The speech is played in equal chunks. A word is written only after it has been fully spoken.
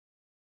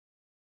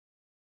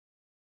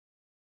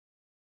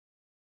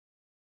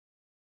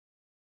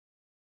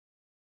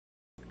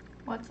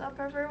What's up,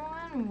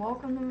 everyone?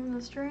 Welcome to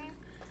the stream.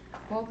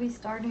 We'll be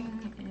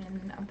starting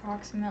in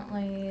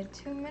approximately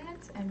 2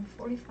 minutes and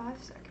 45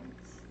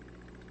 seconds.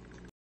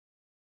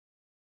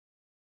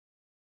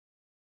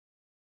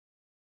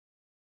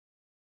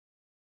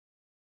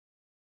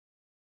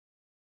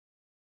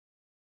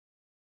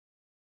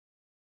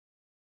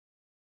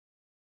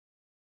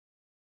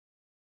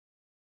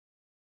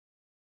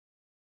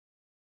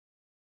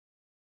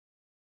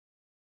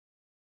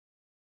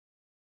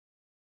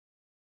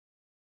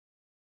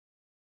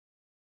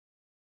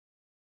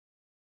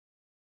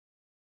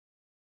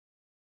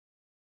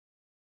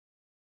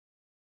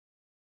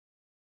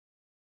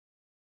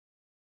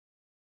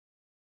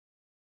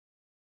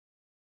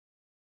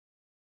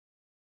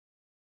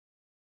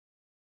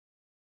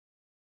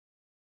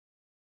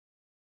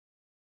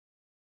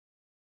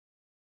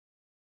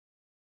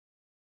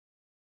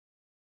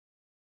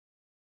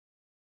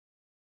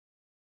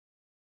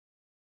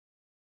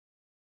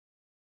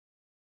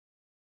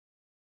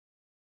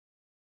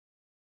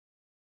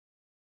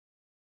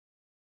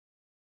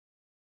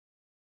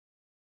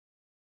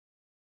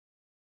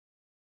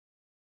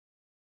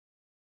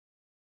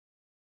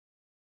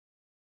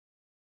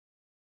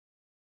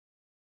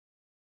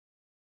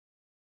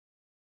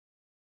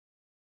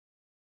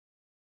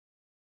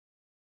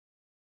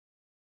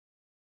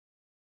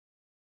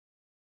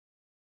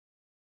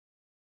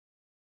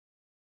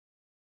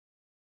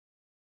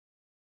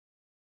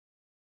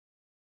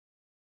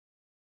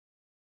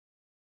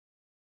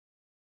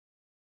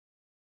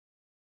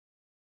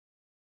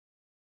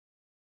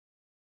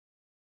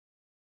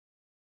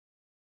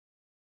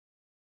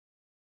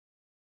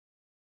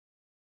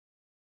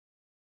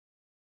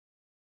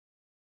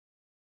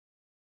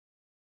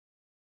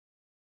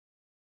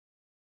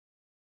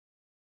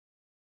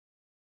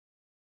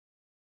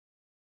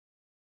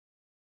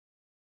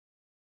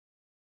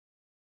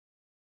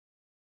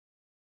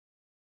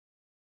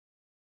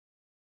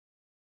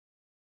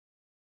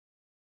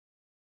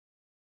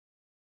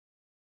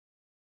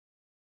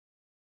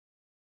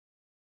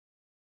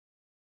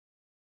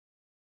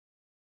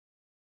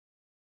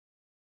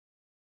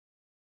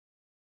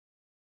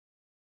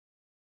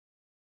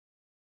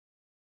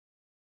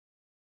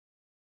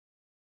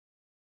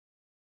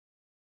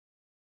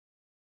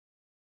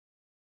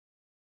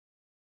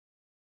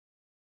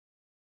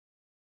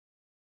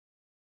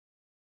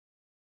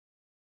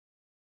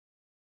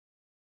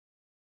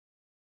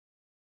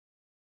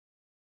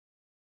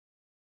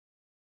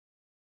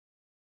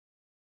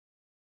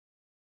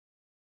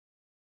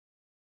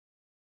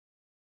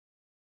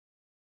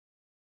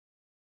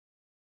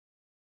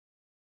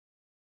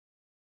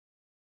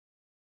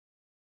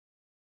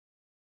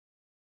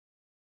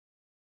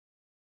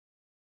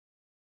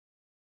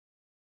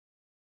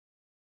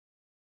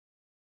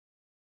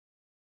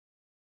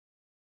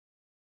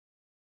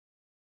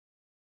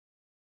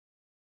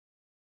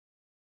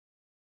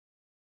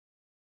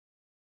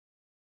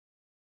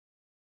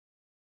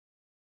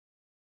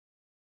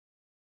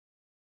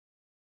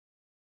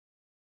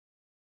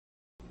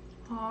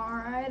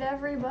 Alright,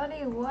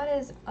 everybody, what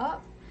is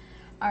up?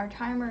 Our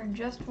timer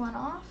just went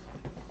off,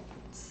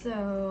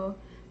 so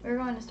we're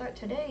going to start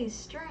today's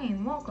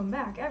stream. Welcome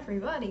back,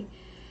 everybody.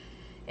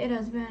 It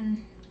has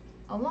been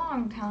a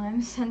long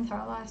time since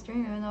our last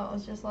stream, even though it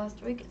was just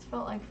last week. It's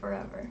felt like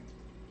forever.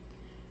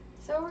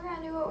 So we're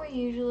gonna do what we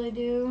usually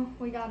do.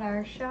 We got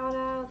our shout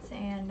outs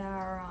and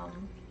our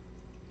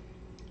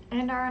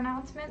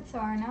announcements. So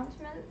our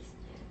announcements,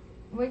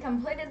 we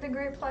completed the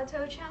Great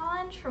Plateau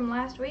Challenge from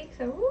last week,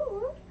 so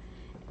woo!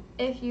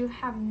 If you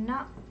have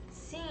not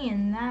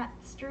seen that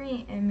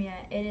stream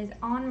yet, it is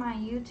on my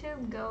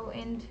YouTube. Go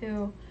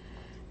into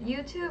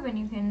YouTube and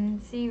you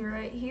can see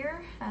right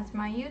here, that's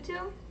my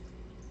YouTube.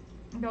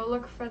 Go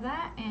look for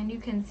that and you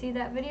can see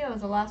that video. It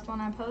was the last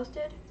one I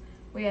posted.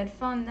 We had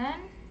fun then.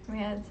 We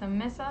had some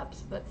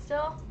mess-ups, but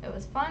still, it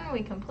was fun.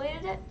 We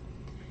completed it.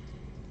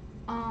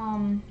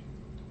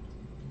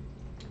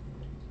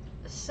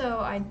 So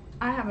I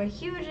have a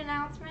huge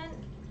announcement,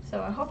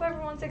 so I hope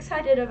everyone's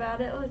excited about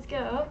it. Let's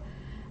go.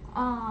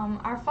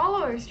 Our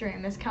follower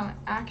stream is coming.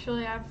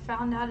 Actually, I've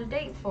found out a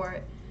date for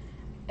it.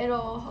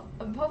 It'll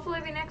hopefully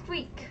be next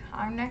week.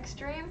 Our next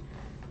stream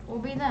will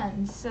be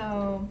then.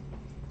 So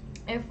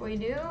if we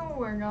do,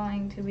 we're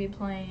going to be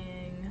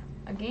playing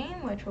a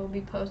game which will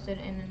be posted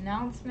in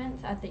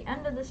announcements at the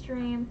end of the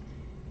stream,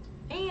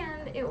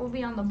 and it will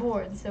be on the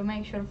board. So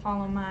make sure to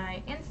follow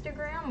my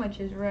Instagram, which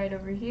is right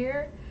over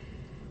here,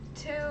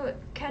 to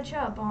catch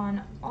up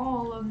on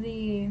all of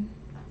the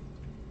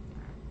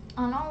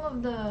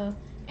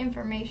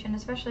information,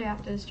 especially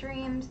after the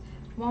streams.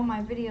 While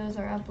my videos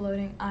are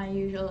uploading, I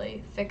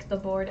usually fix the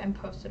board and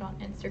post it on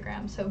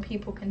Instagram so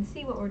people can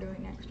see what we're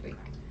doing next week.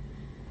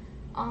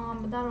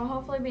 But that'll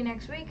hopefully be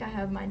next week. I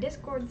have my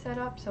Discord set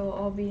up, so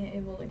I'll be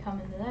able to come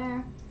into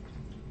there.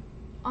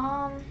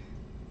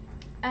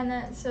 And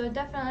then, so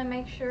definitely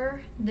make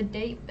sure the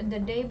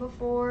day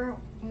before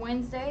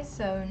Wednesday,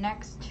 so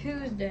next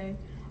Tuesday,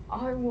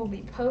 I will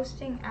be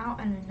posting out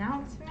an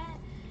announcement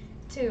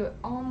to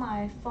all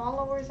my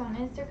followers on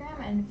Instagram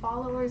and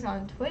followers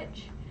on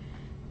Twitch.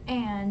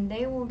 and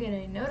they will get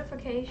a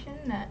notification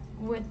that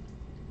with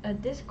a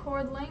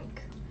Discord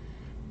link,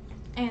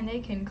 and they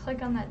can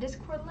click on that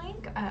Discord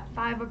link at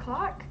 5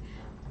 o'clock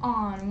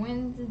on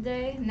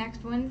Wednesday,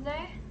 next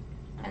Wednesday,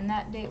 and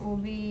that date will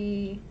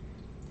be,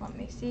 let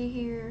me see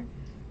here,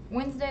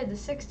 Wednesday the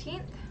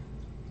 16th.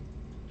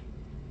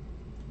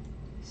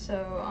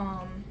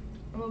 So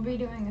we'll be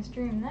doing a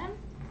stream then.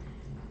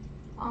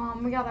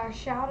 We got our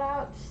shout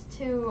outs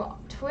to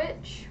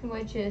Twitch,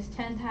 which is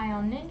Tentai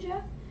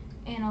Ninja,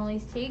 and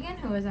Elise Tegan,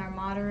 who is our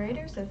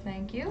moderator, so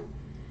thank you.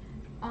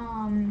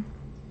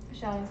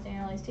 Shout outs to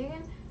Annalise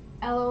Tegan,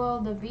 LOL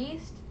the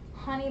Beast,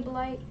 Honey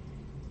Blight,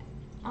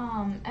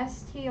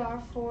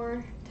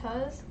 STR4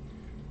 Tuz,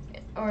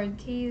 or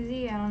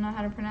TZ, I don't know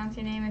how to pronounce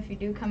your name. If you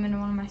do come into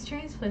one of my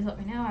streams, please let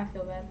me know. I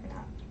feel bad for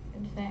not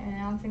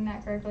announcing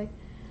that correctly.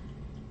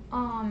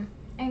 And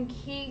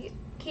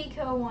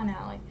Kiko One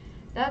Alley.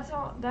 That's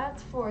all.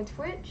 That's for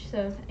Twitch.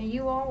 So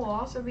you all will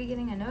also be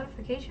getting a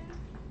notification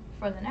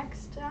for the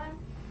next time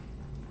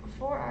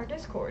for our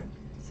Discord.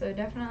 So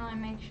definitely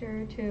make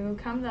sure to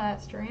come to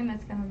that stream.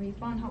 It's gonna be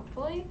fun,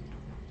 hopefully.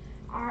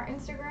 Our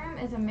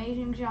Instagram is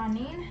Amazing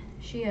Janine.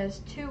 She has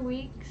 2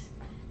 weeks.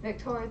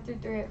 Victoria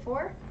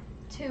 384,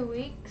 2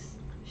 weeks.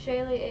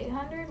 Shaylee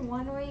 800,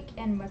 1 week,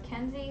 and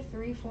Mackenzie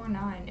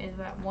 349 is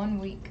at 1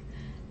 week.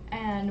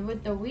 And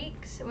with the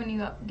weeks, when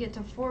you get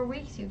to 4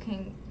 weeks, you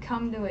can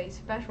come to a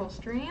special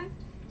stream,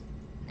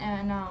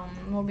 and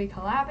we'll be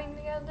collabing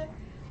together,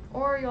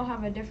 or you'll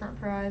have a different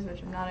prize,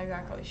 which I'm not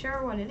exactly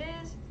sure what it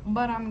is,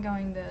 but I'm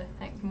going to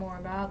think more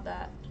about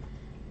that.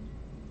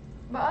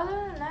 But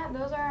other than that,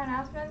 those are our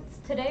announcements.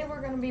 Today we're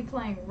going to be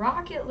playing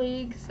Rocket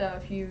League, so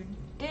if you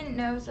didn't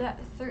know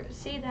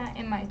see that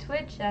in my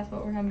Twitch, that's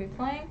what we're going to be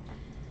playing.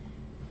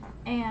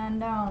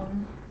 And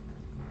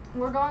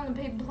we're going to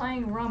be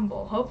playing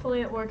Rumble. Hopefully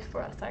it works for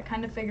us. I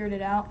kind of figured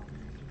it out.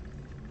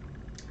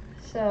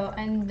 So,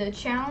 and the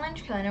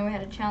challenge, because I know we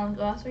had a challenge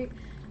last week,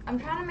 I'm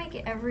trying to make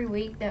it every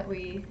week that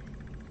we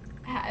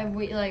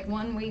like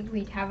 1 week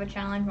we have a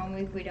challenge, 1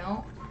 week we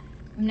don't.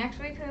 Next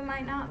week we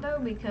might not though,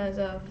 because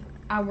of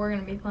we're going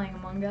to be playing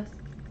Among Us.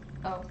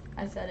 Oh,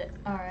 I said it.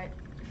 Alright.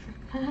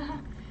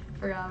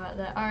 Forgot about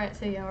that. Alright,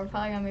 so yeah, we're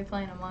probably going to be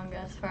playing Among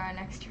Us for our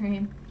next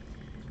stream.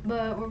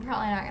 But we're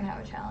probably not going to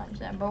have a challenge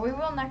then. But we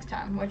will next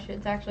time, which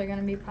it's actually going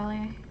to be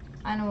probably,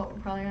 I know what we're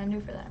probably going to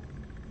do for that.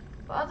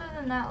 But other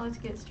than that, let's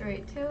get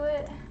straight to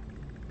it.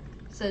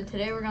 So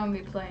today we're going to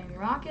be playing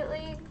Rocket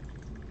League.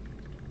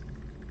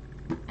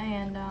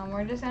 And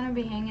we're just going to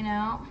be hanging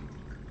out.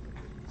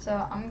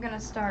 So I'm going to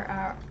start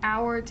our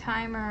hour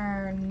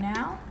timer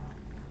now.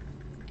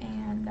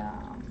 And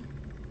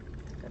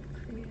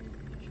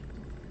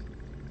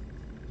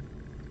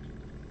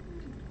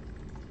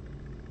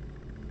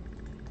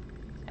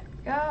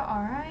go,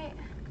 alright.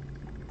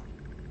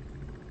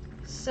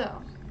 So,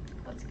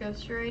 let's go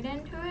straight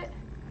into it.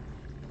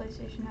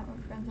 PlayStation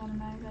Network friends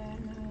automatically.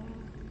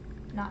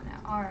 Not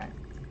now, alright.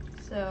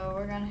 So,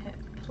 we're gonna hit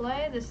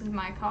play. This is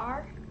my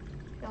car.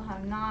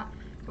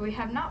 We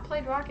have not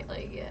played Rocket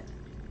League yet.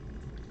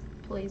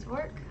 Please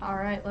work.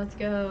 Alright, let's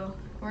go.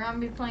 We're gonna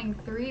be playing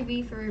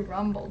 3v3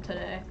 Rumble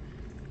today.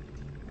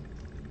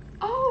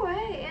 Oh,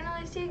 hey,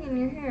 Annalise Tegan,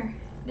 you're here.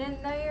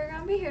 Didn't know you were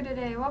gonna be here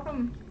today.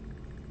 Welcome.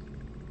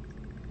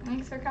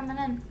 Thanks for coming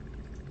in.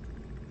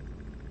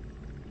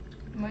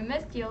 We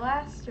missed you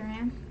last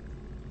stream.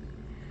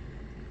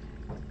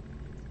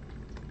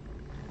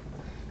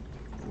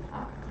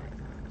 Alright.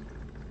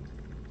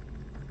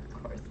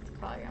 Of course, it's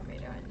probably gonna be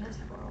doing this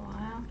for a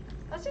while.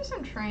 Let's do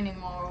some training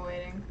while we're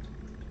waiting.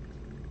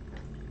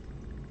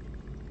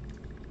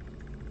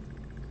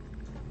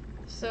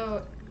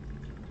 So,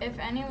 if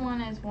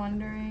anyone is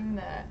wondering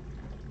that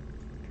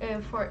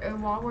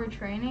while we're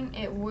training,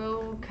 it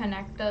will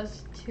connect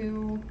us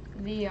to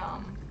the,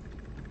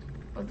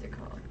 what's it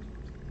called?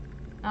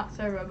 Not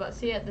server, but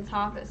see at the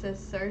top it says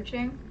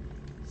searching.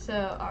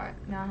 So, alright,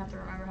 now I have to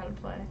remember how to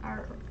play.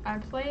 I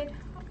played,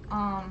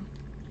 I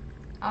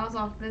was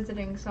off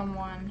visiting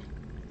someone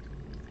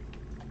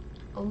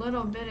a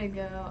little bit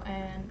ago,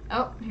 and,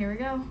 oh, here we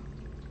go.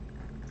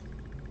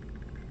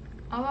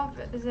 I was off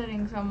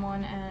visiting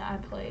someone, and I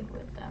played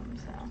with them,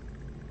 so.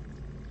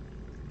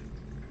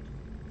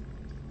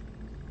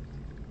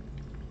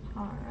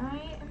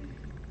 Alright.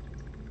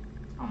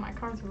 Oh, my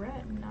car's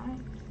red. Nice.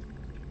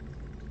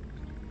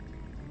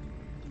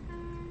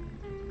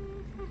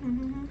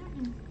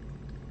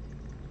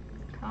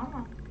 Come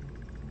on.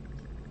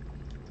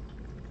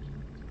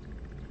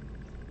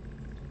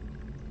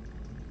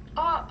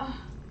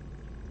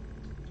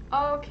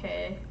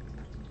 Okay.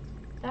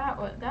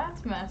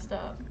 That's messed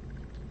up.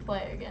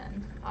 Play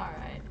again.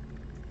 Alright.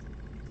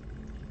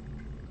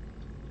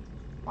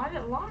 Why did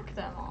it lock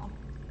them all?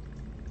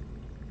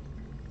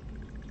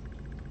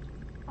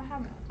 I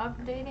have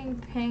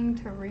updating ping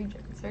to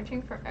region.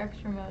 Searching for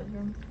extra modes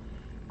room.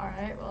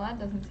 Alright, well that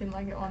doesn't seem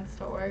like it wants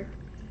to work.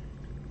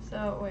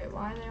 So, wait,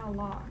 why are they all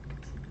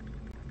locked?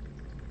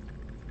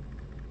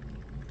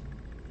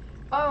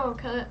 Oh,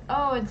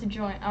 it's a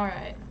joint.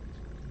 Alright.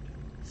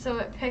 So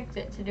it picked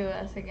it to do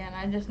us again.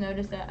 I just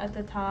noticed that at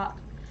the top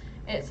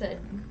it said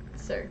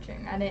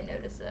searching. I didn't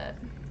notice that.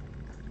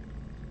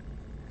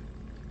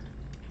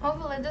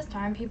 Hopefully this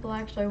time people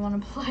actually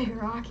want to play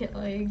Rocket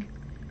League.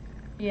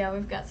 Yeah,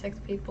 we've got 6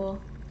 people.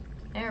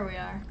 There we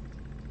are.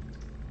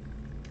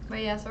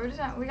 But yeah, so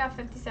we got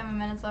 57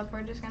 minutes left.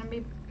 We're just gonna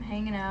be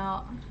hanging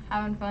out,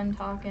 having fun,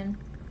 talking.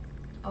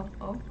 Oh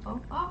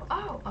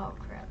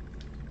crap.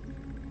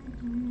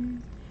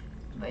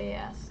 But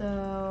yeah,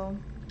 so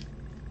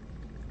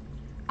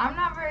I'm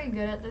not very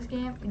good at this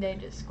game. They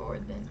just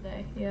scored, didn't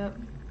they? Yep.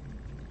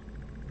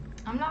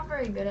 I'm not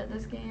very good at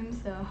this game,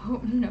 so I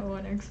hope no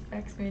one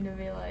expects me to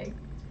be like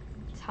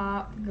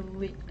top,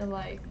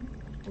 like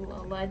a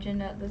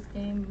legend at this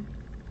game,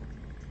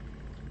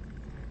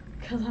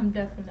 because I'm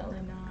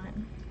definitely not.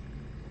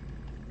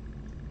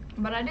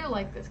 But I do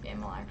like this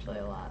game actually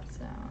a lot,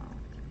 so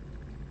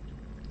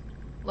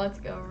let's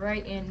go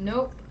right in.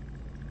 Nope.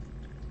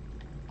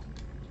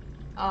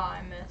 Oh,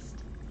 I missed.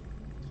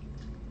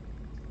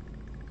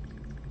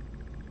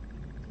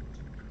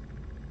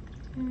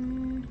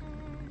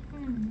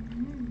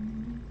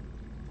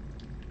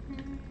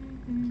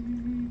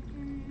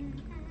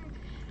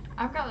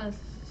 I've got this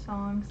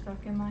song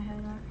stuck in my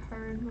head I've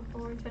heard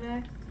before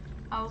today.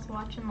 I was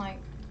watching like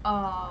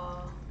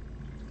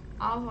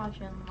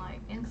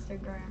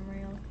Instagram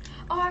Reels.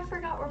 Oh, I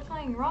forgot we're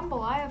playing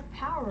Rumble. I have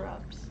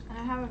power-ups and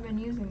I haven't been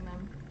using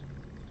them.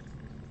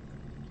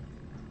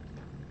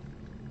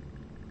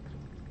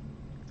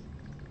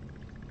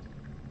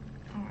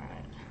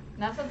 Alright.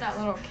 That's what that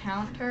little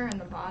counter in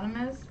the bottom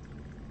is.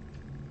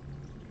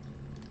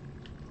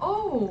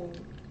 Oh!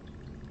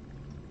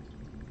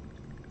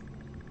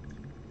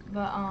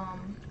 But,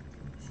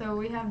 so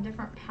we have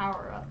different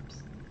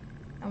power-ups.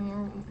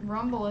 And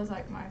Rumble is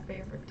like my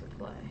favorite to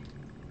play.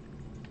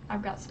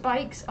 I've got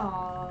spikes.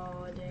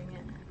 Oh, dang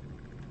it.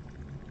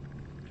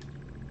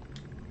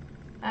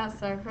 That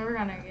sucks. We're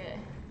gonna get...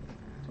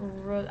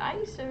 I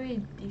used to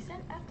be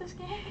decent at this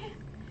game.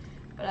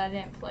 But I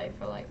didn't play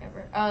for like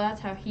ever. Oh, that's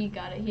how he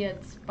got it. He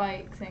had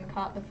spikes and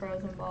caught the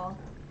frozen ball.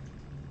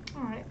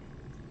 Alright.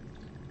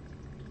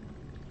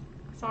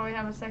 So we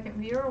have a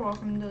second viewer.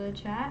 Welcome to the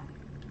chat.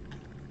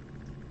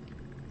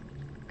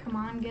 Come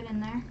on, get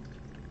in there.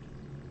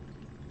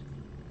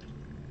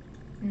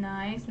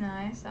 Nice,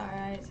 nice.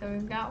 Alright, so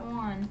we've got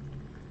one.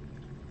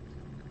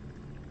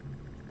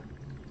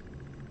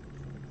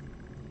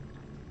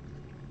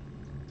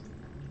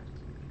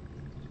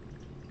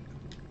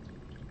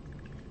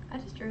 I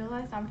just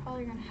realized I'm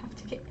probably gonna have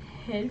to get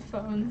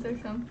headphones or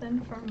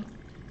something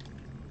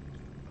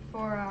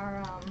for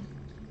our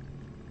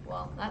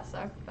well, that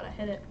sucked, but I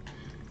hit it.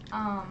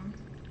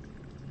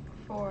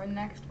 For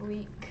next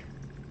week.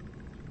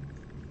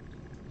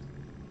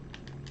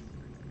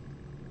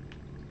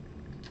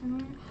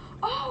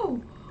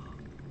 Oh!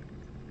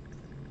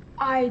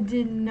 I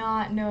did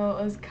not know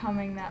it was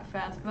coming that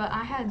fast, but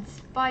I had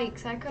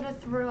spikes. I could have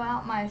threw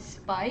out my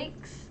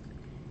spikes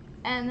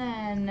and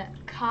then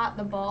caught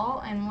the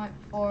ball and went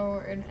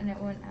forward and it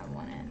wouldn't have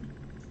went in.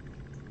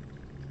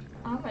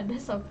 I'm a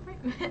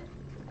disappointment.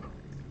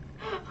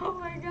 Oh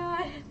my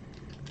god.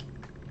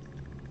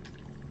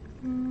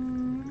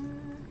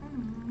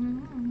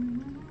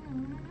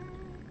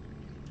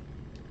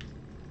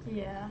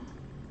 Yeah.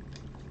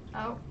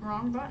 Oh,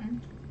 wrong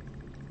button.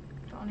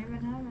 Don't even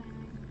have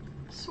anything.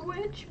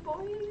 Switch,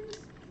 boys.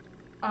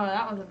 Oh,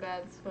 that was a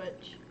bad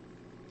switch.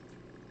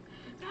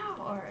 No,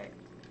 alright.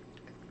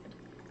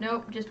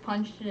 Nope, just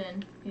punched it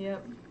in.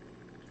 Yep.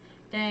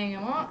 Dang,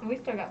 we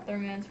still got 3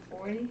 minutes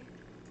 40.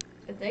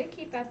 If they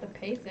keep at the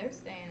pace they're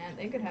staying at,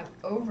 they could have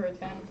over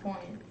 10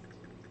 points.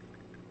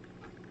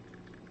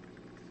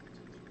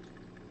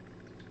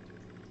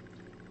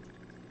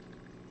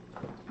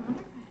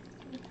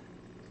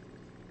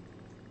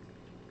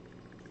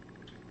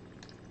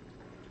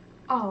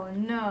 Oh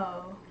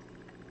no.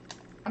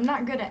 I'm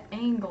not good at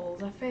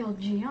angles. I failed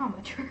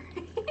geometry.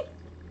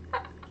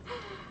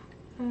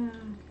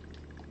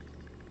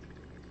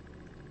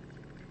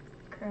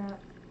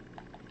 Crap.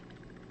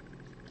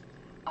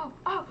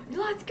 Oh,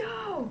 let's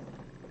go!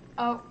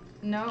 Oh,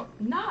 no,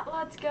 not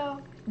let's go.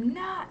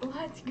 Not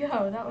let's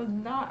go. That was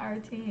not our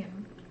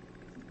team.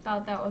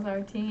 Thought that was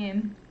our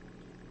team.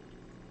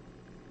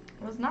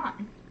 It was not.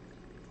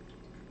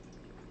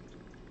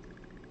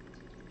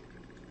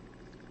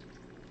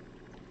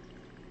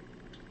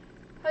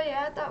 But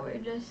yeah, I thought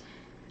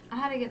I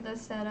had to get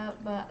this set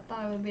up, but I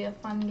thought it would be a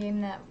fun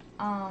game that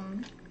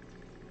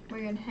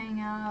we could hang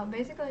out.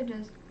 Basically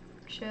just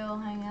chill,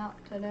 hang out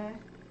today.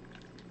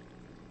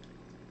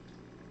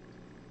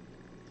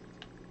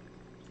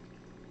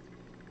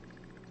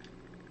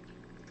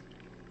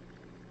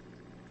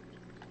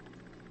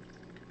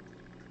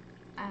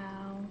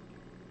 Ow.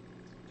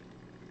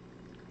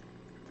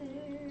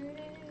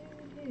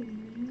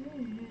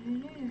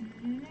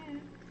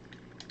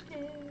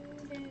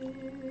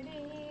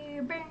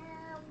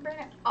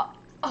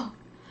 Oh,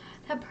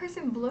 that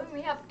person blew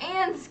me up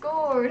and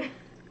scored.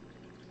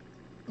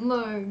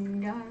 Look,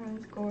 Gyro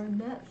scored.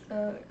 That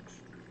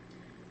sucks.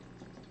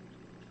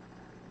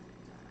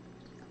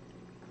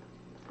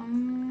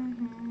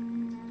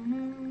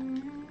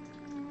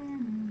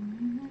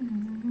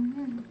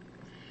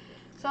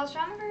 So I was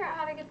trying to figure out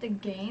how to get the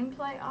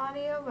gameplay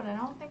audio, but I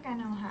don't think I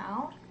know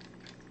how.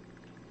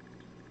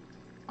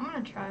 I'm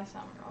gonna try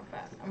something real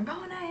fast. I'm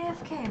going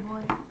AFK,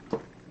 boy.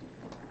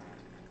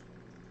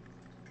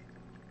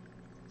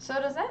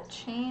 So does that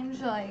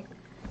change, like,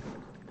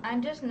 I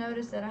just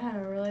noticed that I had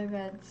a really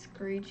bad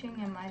screeching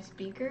in my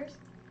speakers.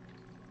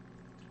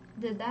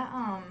 Did that,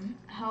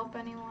 help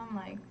anyone?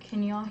 Like,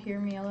 can y'all hear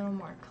me a little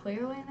more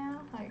clearly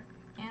now? Like,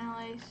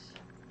 Annalise,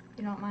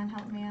 you don't mind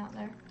helping me out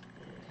there?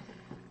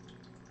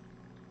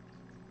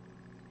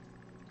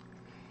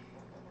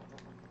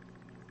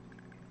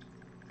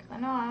 I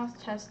know I was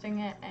testing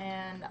it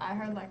and I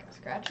heard like a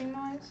scratching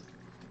noise.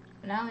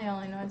 But now the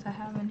only noise I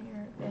have in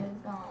here is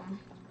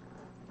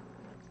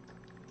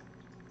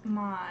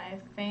my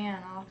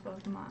fan off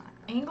of my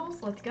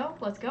angles. Let's go,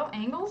 let's go.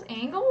 Angles,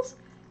 angles.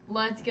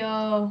 Let's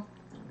go.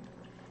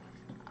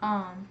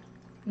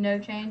 No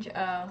change.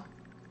 I'm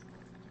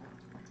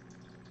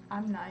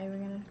not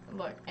even gonna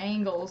look.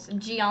 Angles,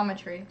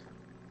 geometry.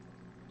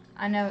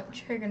 I know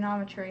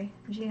trigonometry,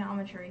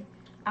 geometry,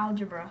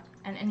 algebra,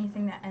 and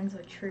anything that ends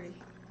with tree.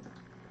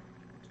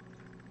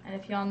 And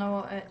if y'all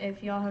know,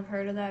 if y'all have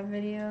heard of that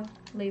video,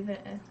 leave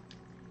it.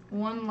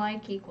 1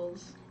 like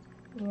equals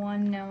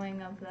 1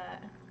 knowing of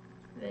that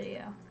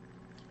video.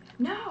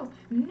 No,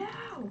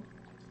 no,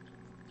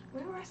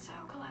 we were so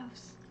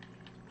close.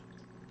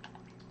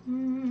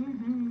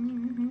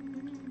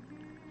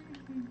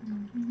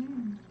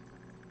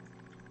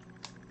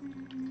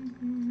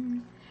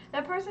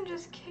 That person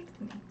just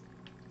kicked me.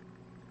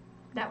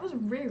 That was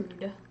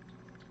rude.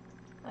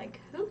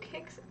 Like, who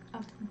kicks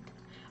a...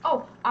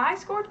 Oh, I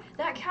scored?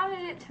 That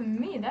counted it to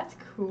me. That's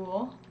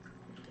cool.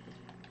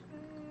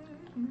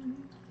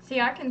 See,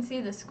 I can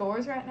see the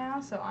scores right now,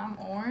 so I'm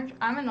orange.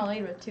 I'm in the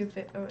lead with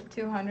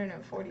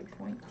 240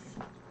 points.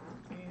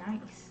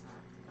 Nice.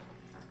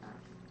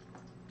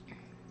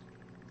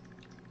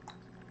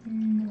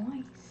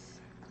 Nice.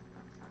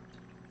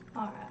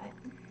 Alright.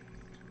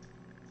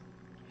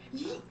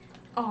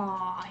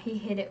 Aw, he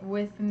hit it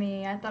with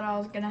me. I thought I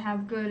was gonna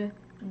have good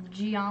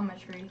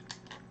geometry.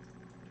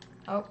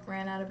 Oh,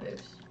 ran out of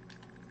boost.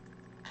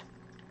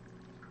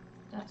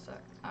 That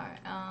sucked. Alright,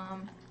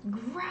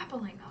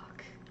 grappling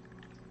hook.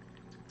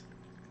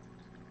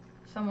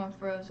 Someone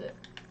froze it.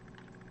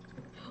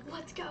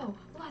 Let's go!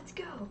 Let's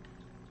go!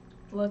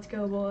 Let's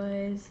go,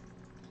 boys.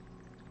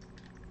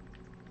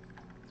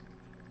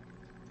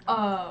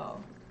 Oh.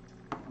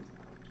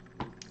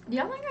 Do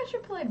y'all think I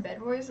should play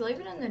Bed Wars? Leave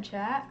it in the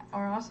chat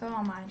or also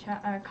on my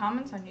chat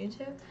comments on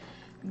YouTube.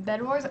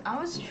 Bed Wars, I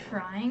was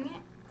trying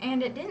it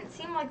and it didn't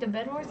seem like the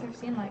Bed Wars I've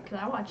seen, like, cause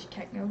I watch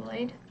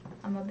Technoblade.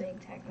 I'm a big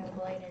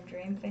Technoblade and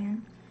Dream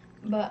fan.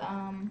 But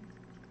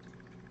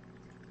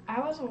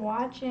I was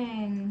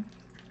watching,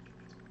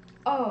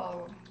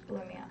 oh, blew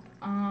me up.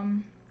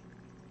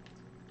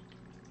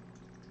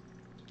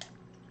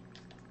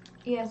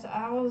 Yes,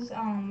 I was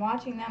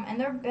watching them, and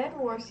their Bed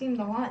Wars seemed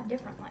a lot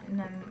different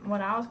than what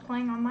I was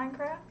playing on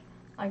Minecraft.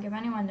 Like, if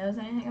anyone knows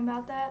anything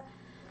about that,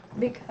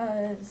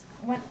 because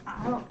when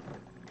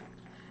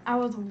I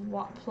was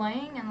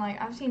playing, and like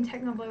I've seen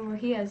Technoblade where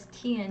he has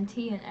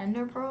TNT and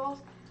Ender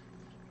Pearls,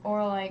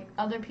 or like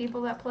other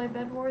people that play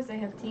Bed Wars, they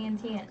have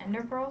TNT and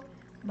Ender Pearls,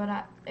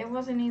 but it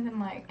wasn't even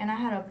like, and I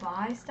had to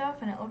buy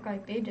stuff, and it looked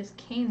like they just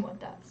came with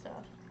that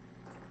stuff.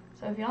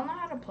 So if y'all know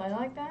how to play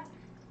like that.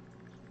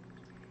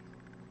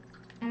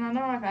 And I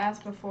know I've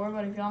asked before,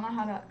 but if y'all know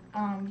how to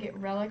get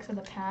Relics of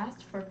the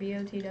Past for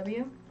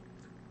BOTW.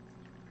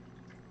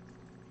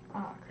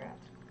 Oh, crap.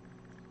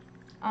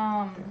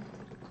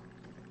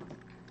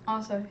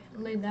 Also,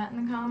 leave that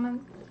in the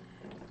comments.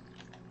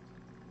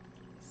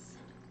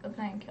 But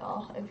thank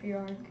y'all if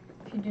you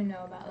do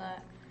know about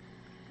that.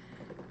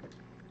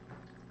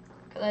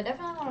 Because I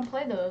definitely want to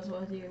play those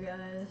with you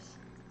guys.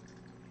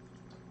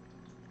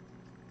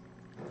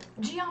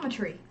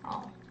 Geometry.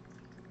 Oh.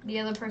 The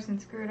other person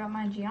screwed up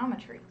my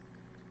geometry.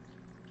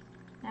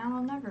 Now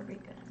I'll never be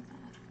good at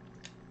math.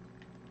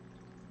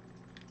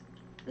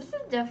 This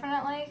is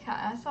definitely,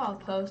 I saw a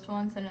post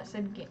once and it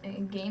said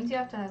games you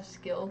have to have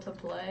skill to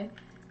play.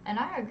 And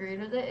I agreed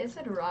with it. It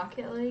said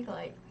Rocket League.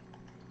 Like,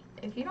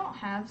 if you don't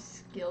have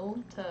skill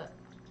to...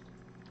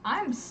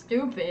 I'm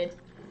stupid.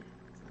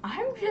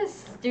 I'm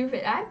just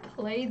stupid. I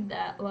played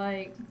that,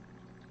 like...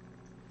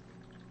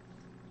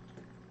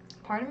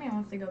 Part of me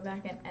wants to go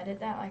back and edit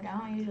that. Like, I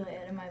don't usually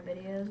edit my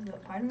videos,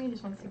 but part of me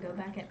just wants to go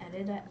back and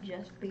edit that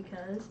just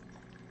because.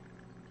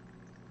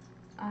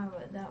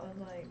 That was,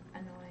 like,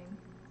 annoying.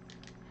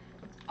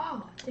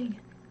 Oh, dang it.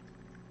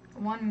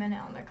 1 minute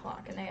on the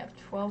clock, and they have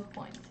 12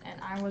 points, and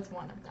I was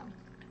one of them.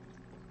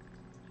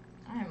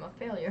 I am a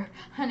failure.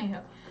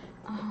 Anyhow,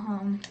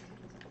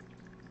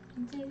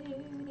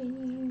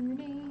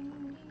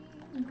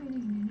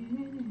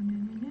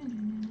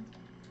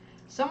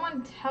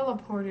 someone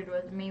teleported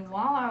with me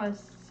while I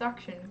was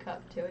suction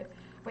cupped to it.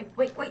 Wait,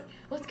 wait, wait.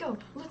 Let's go.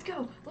 Let's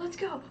go. Let's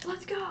go.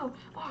 Let's go.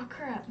 Oh,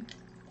 crap.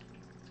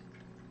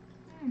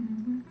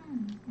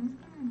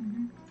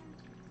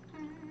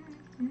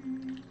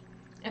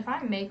 If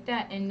I make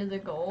that into the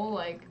goal,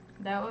 like,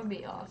 that would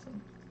be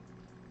awesome.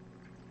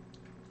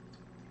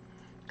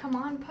 Come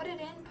on, put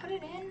it in, put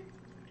it in.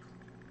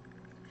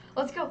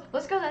 Let's go,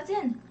 that's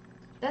in.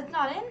 That's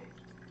not in?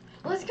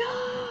 Let's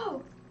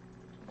go!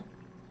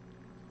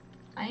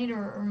 I need to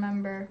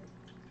remember.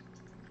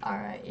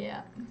 Alright,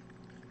 yeah.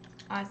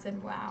 I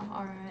said wow,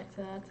 alright,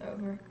 so that's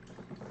over.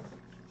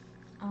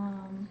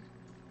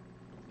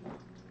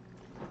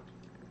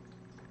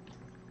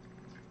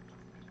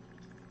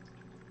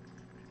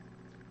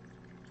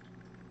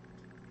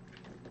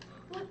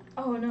 What?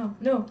 Oh no,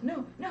 no,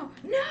 no, no,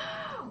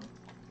 no!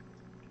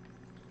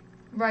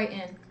 Right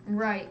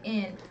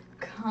in.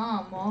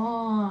 Come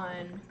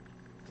on.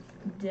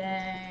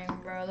 Dang,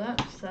 bro,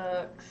 that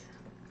sucks.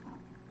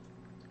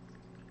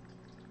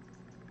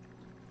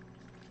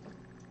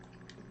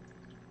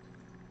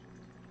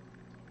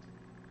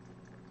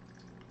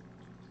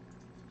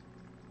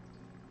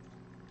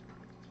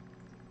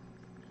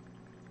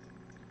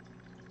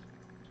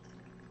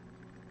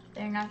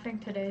 Dang, I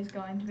think today's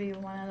going to be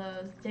one of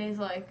those days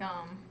like,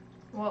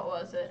 what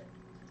was it?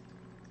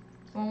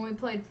 When we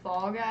played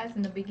Fall Guys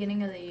in the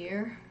beginning of the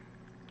year.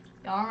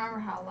 Y'all remember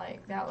how,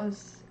 like, it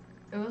was,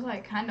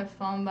 like, kind of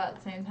fun, but at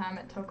the same time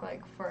it took,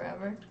 like,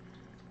 forever.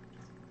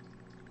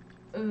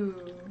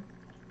 Ooh.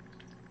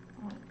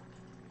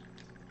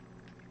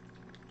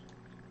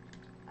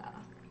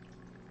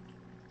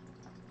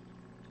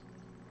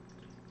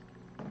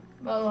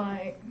 But,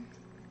 like,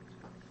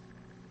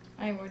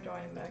 I think we're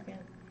joining back in.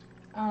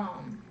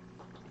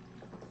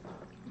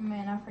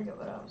 Man, I forget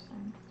what I was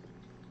saying.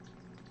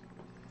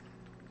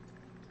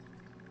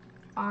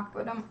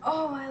 Aquadome.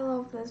 Oh, I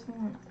love this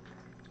one.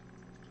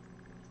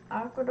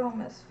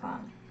 Aquadome is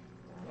fun.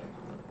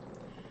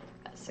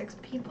 Got 6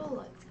 people,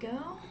 let's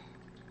go.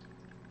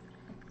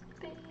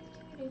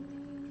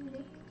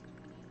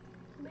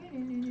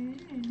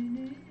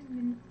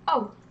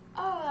 Oh,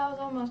 that was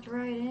almost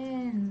right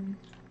in.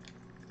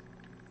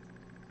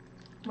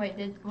 Wait,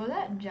 was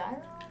that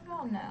gyro?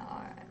 Oh no,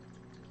 alright.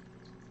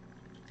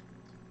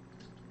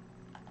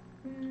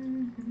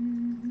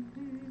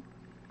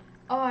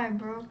 Oh, I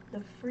broke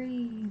the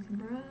freeze,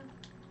 bruh.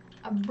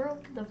 I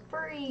broke the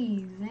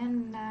freeze,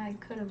 and I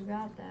could have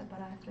got that,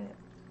 but I failed.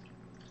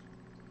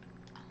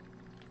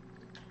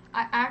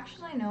 I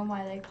actually know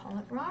why they call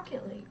it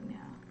Rocket League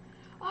now.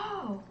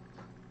 Oh!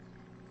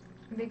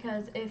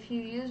 Because if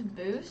you use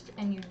boost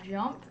and you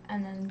jump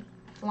and then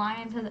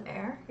fly into the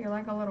air, you're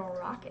like a little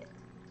rocket.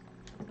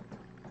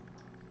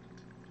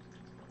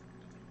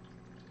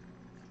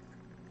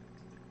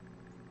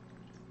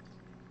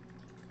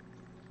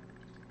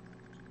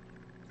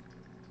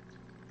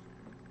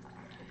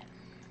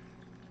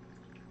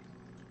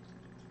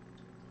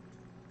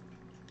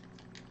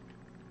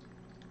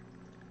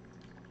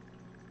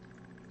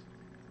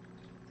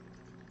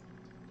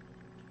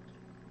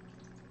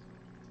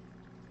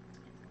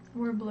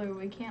 We're blue.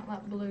 We can't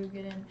let blue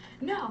get in.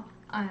 No!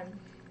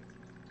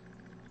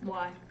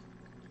 Why?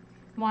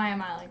 Why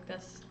am I like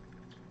this?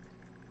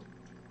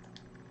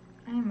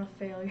 I am a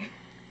failure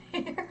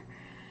here.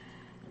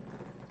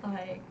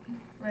 Like,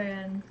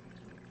 man.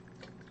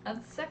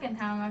 That's the second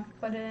time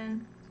I've put it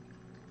in.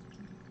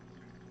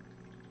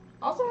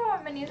 Also,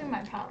 I've been using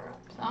my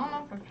power-ups. I don't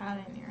know if I've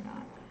had any or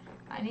not.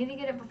 I need to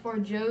get it before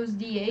Joe's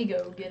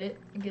Diego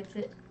gets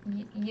it.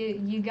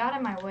 You got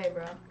in my way,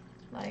 bro.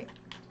 Like,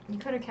 you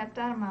could have kept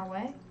that in my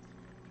way,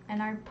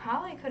 and I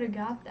probably could have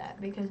got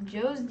that because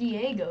Joe's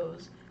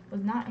Diego's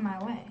was not in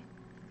my way.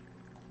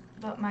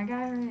 But my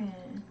guy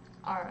ran.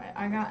 Alright,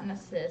 I got an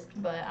assist,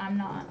 but I'm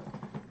not.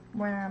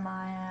 Where am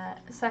I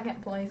at?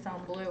 Second place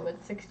on blue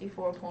with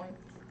 64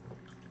 points.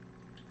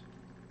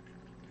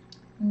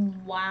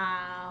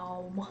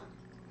 Wow.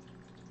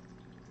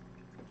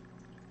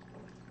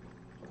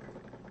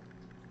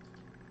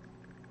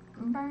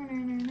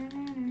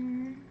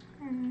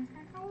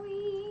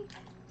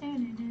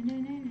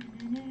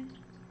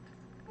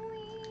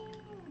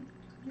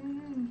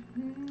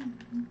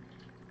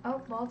 Oh,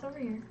 ball's over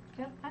here.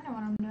 Yep, I know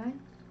what I'm doing.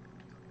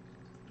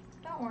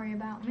 Don't worry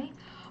about me.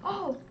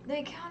 Oh,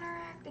 they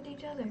counteracted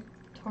each other.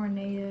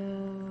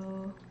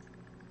 Tornado.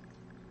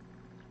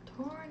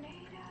 Tornado.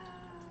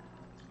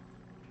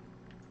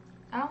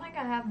 I don't think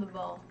I have the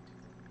ball.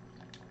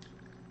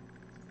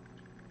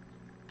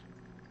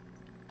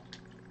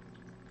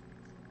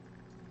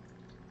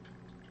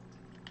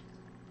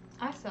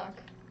 I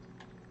suck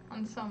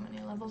on so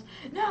many levels.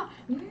 No!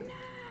 No!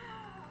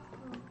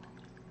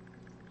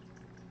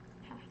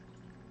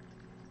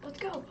 Let's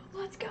go!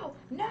 Let's go!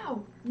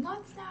 No!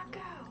 Let's not go!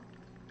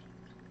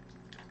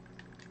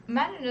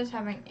 Imagine just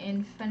having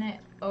infinite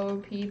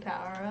OP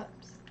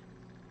power-ups.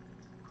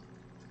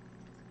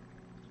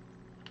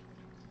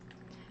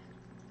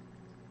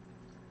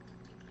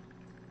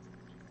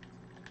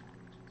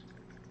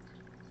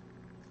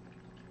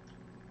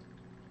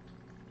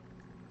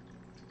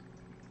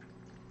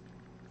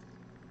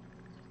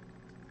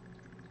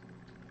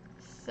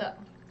 So,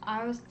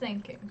 I was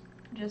thinking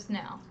just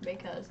now,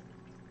 because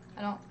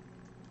I don't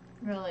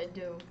really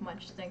do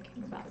much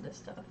thinking about this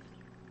stuff,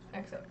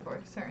 except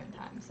for certain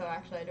times. So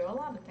actually I do a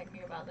lot of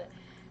thinking about it.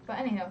 But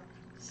anyhow,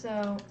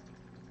 so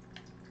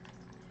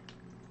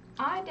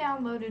I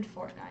downloaded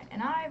Fortnite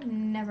and I've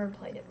never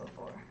played it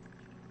before.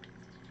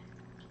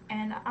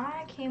 And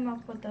I came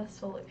up with a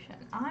solution.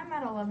 I'm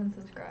at 11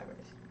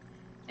 subscribers.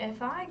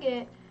 If I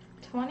get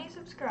 20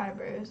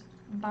 subscribers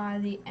by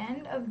the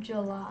end of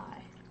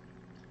July,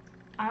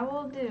 I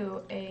will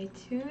do a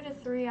 2 to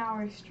 3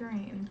 hour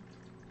stream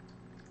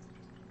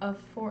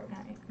of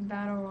Fortnite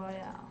Battle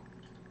Royale.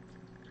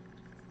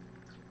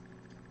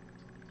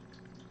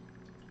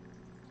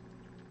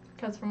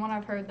 Because from what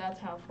I've heard, that's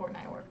how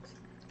Fortnite works.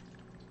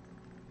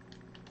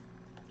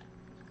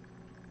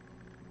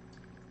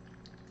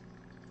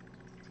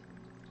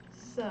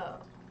 So,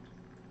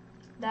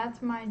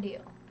 that's my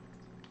deal.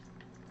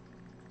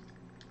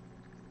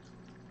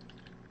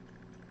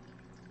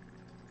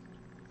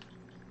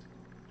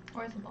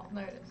 Where's the ball?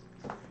 There it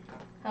is.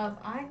 So if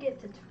I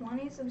get to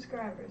 20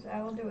 subscribers,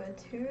 I will do a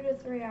 2 to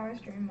 3 hour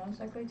stream, most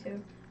likely 2,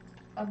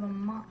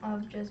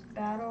 of just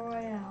Battle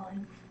Royale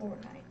in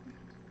Fortnite.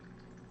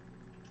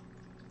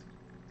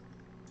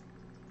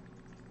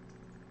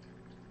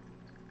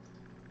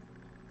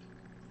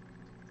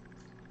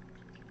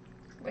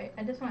 Wait,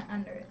 I just went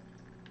under it.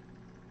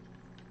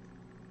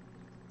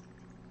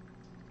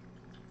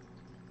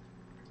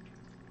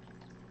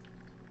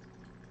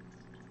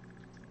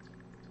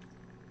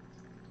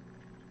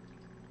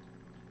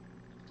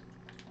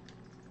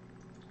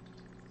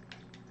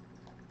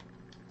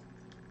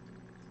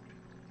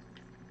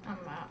 I'm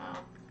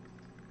out.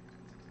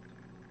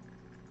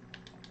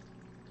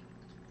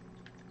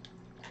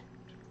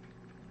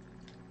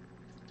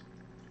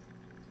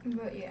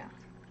 But yeah.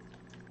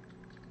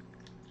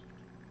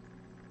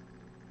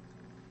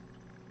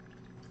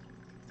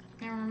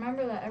 And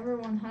remember that every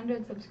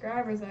 100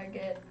 subscribers I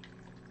get,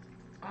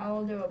 I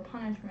will do a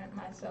punishment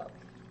myself.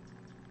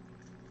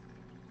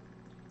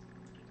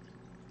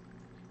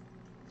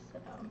 So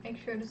make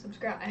sure to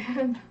subscribe.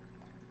 That's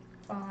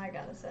all I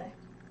gotta say.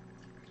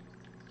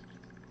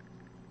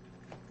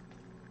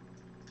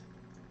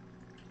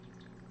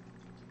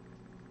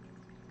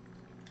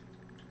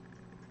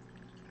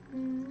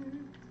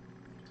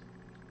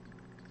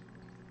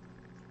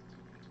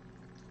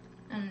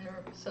 And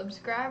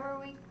subscriber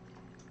week.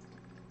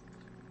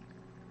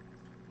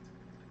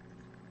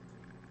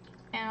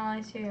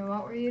 Analyze here.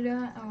 What were you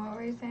doing? And what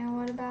were you saying?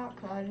 What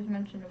about? Cause I just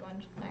mentioned a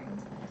bunch of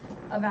things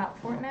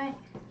about Fortnite.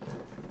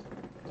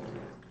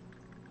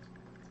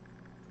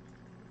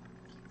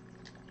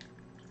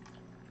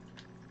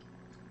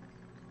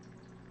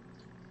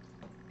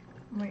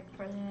 Wait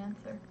for the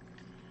answer.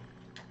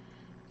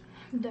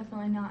 I'm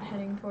definitely not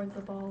heading towards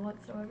the ball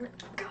whatsoever.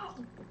 Go!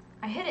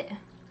 I hit it.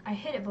 I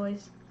hit it,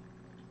 boys.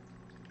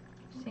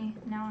 See,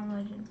 now I'm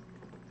legend.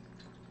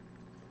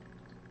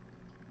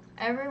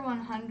 Every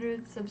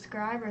 100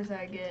 subscribers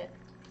I get,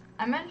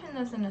 I mentioned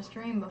this in a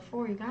stream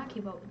before, you gotta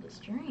keep up with the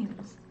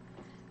streams.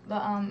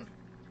 But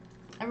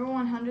every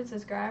 100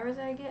 subscribers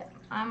I get,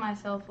 I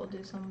myself will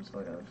do some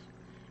sort of,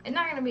 it's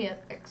not gonna be an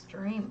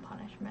extreme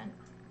punishment.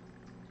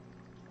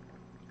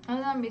 It's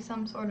gonna be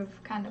some sort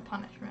of kind of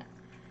punishment.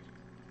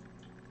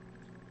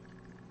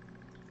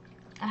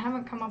 I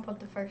haven't come up with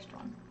the first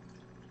one.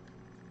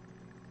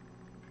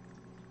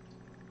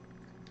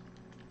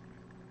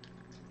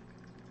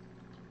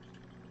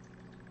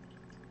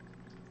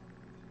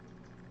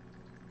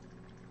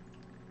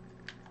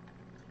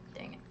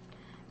 Dang it.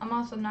 I'm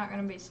also not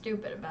going to be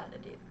stupid about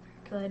it either,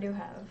 because I do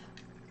have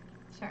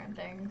certain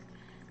things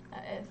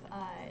that if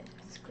I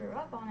screw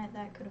up on it,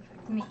 that could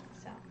affect me,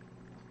 so.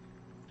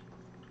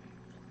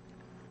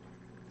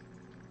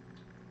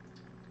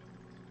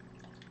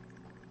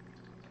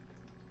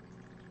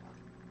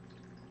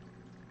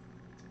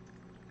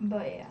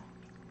 But yeah,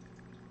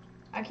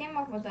 I came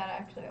up with that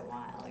actually a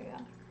while ago.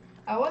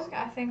 I was,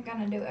 I think,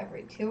 gonna do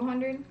every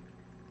 200,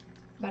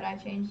 but I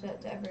changed that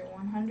to every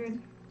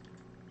 100.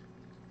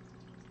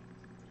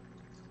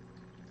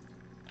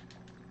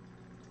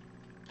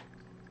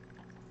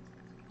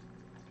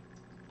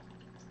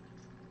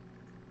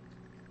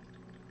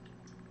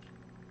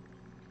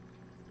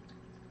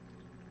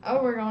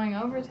 Oh, we're going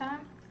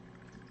overtime?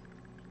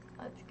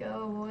 Let's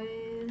go,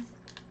 boys.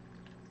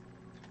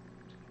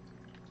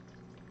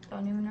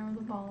 Don't even know where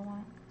the ball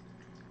went.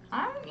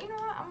 You know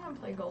what? I'm gonna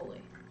play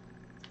goalie.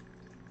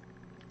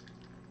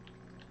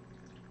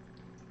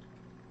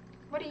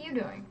 What are you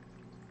doing?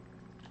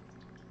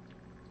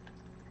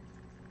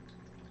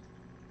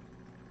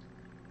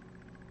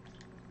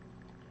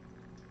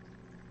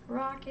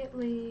 Rocket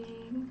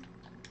League.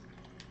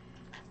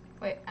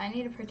 Wait, I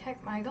need to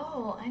protect my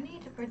goal. I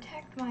need to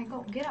protect my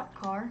goal. Get up,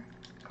 car.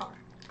 Car.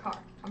 Car.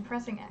 I'm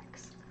pressing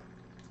X.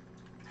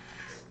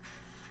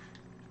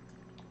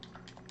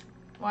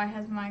 Why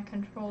has my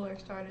controller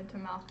started to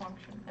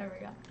malfunction? There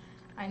we go.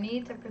 I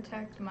need to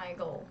protect my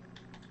goal.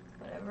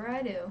 Whatever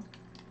I do.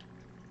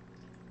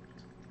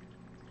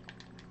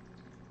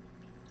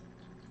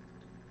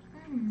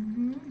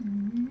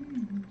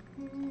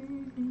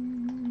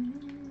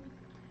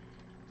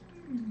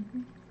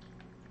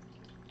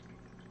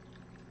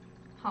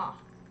 Ha.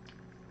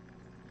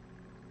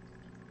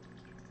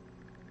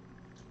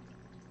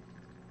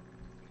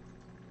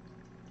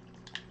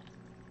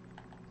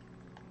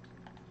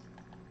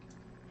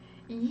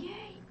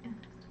 Yay!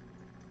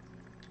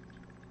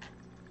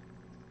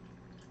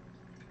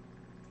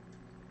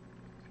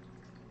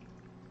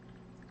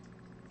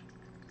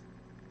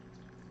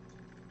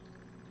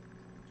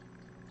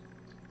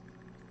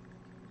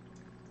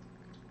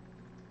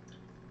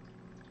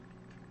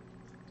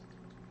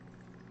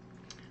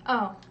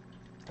 Oh,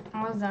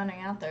 I was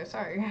zoning out there.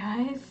 Sorry,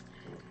 guys.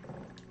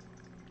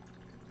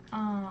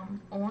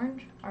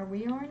 Orange? Are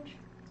we orange?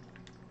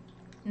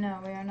 No,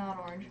 we are not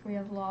orange. We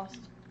have lost.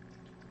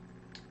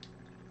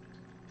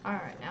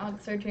 Alright, now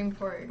it's searching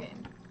for your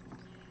game.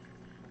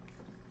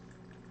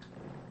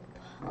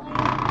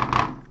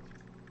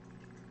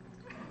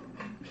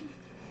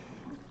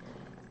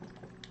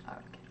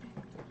 Okay.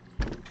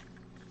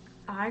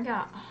 I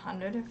got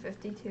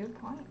 152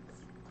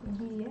 points.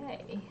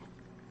 Yay.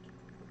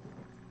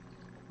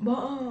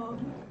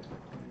 Mom!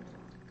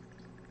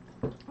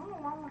 I don't know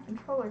why my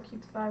controller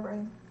keeps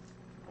vibrating.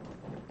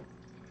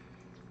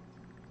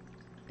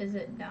 Is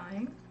it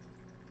dying?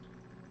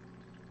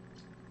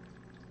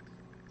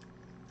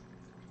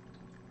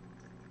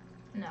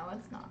 No,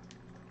 it's not.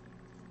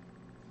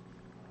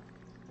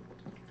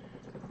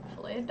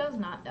 Hopefully it does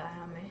not die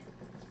on me.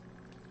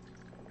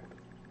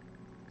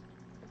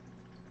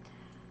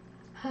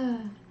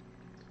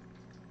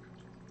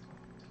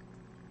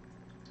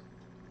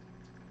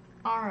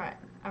 Alright,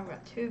 I've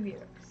got 2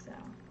 viewers, so,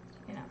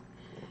 you know.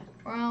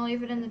 We're gonna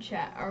leave it in the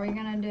chat. Are we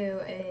gonna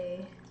do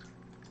a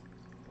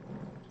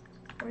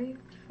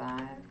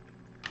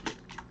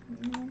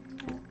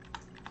 45-minute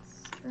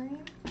stream?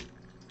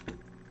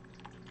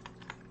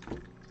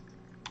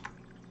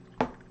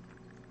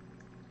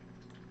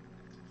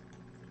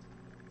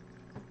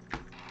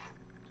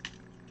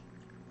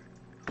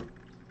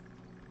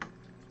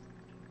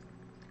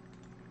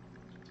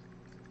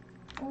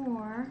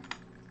 Or,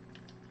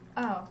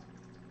 oh.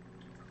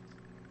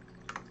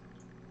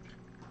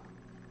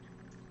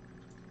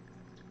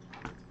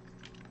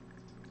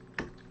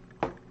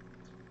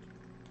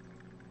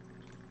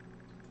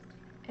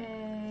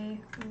 A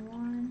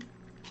 1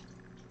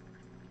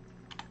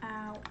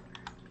 hour.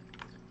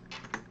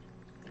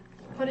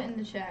 Put it in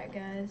the chat,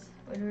 guys.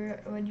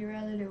 Would you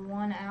rather do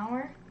 1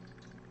 hour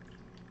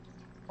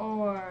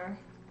or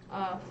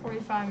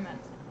 45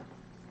 minutes?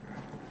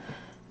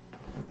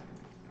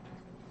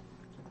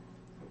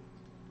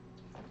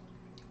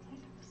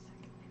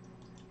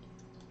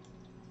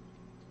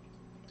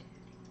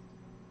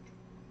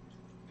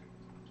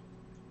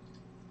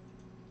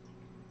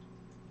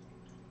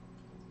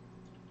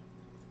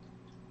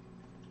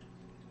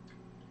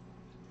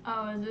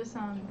 Oh, is this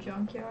on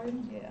Junkyard?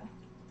 Yeah.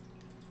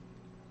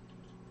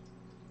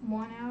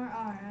 1 hour?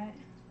 Alright.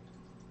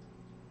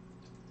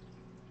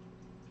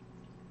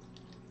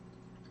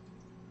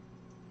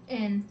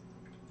 In.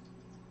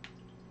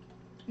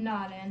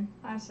 Not in.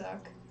 I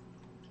suck.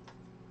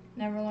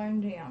 Never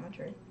learned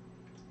geometry.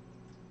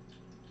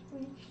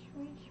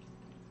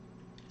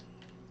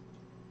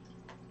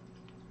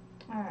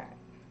 Alright.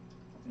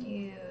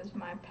 Use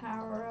my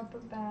power up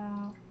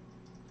about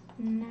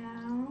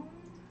now.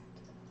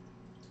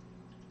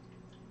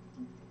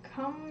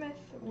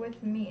 Cometh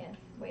with me.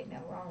 Wait, no,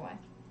 wrong way.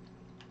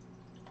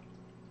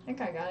 I think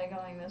I got it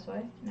going this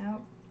way.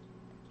 Nope.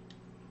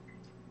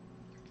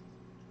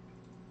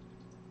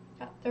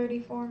 Got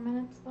 34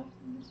 minutes left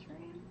in the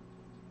stream.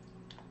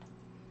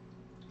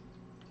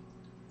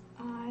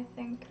 I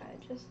think I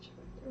just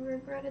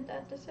regretted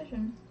that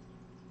decision.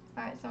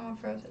 Alright, someone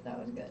froze it. That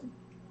was good.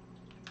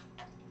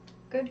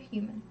 Good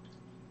human.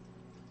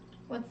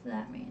 What's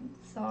that mean?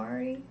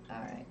 Sorry?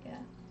 Alright,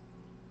 yeah.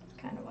 That's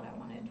kind of what I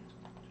wanted.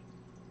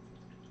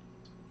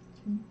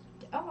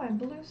 Oh, I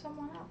blew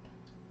someone up.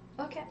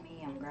 Look at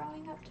me, I'm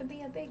growing up to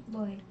be a big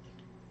boy.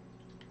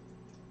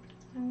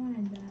 I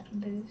wanted that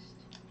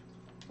boost.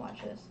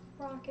 Watch this.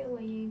 Rocket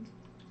League.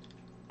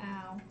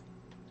 Ow.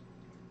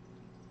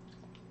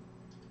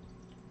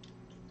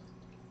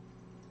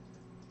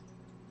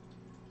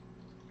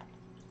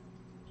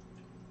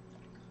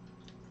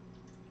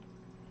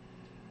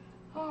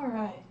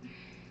 Alright.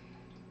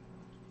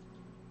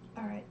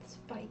 Alright,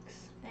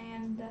 spikes.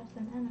 And that's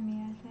an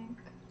enemy, I think.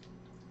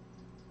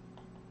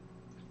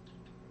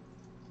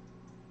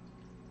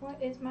 What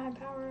is my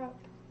power up?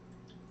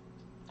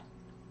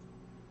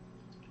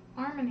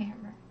 Arm and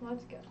hammer.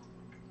 Let's go.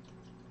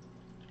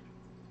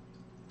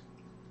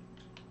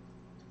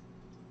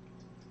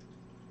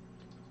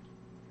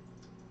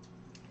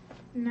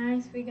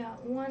 Nice, we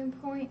got 1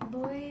 point,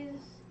 boys.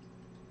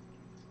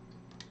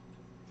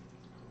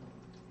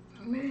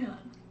 Man.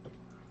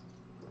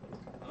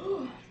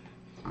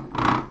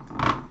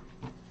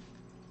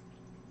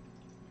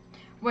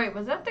 Wait,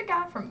 was that the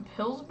guy from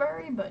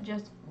Pillsbury, but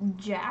just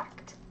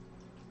jacked?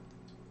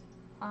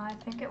 I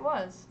think it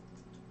was.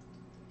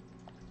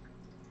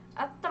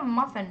 That's the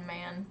Muffin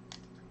Man.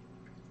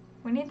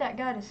 We need that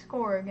guy to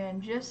score again,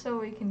 just so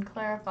we can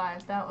clarify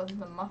if that was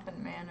the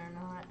Muffin Man or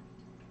not.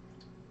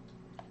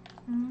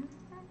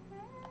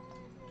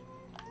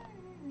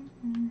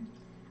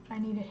 I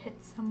need to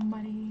hit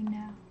somebody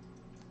now.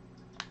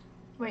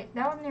 Wait,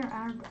 that was near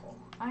our goal.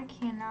 I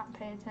cannot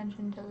pay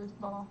attention to this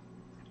ball.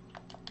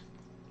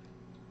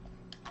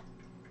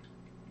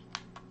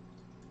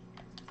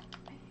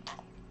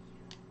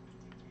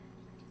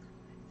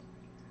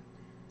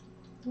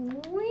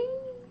 Whee!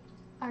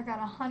 I got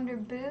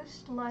 100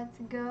 boost. Let's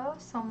go.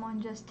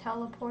 Someone just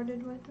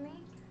teleported with me.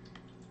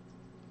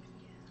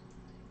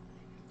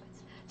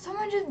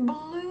 Someone just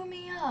blew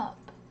me up.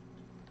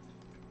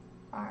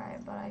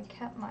 Alright, but I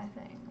kept my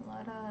thing.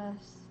 Let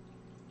us...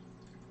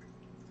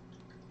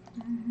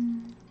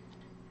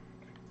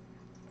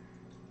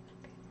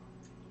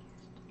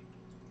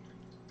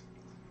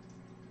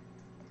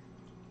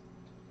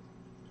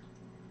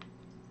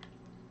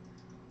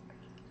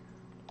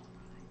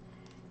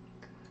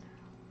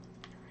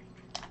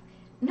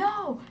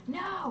 No!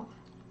 No!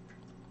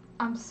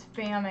 I'm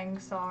spamming,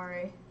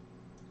 sorry.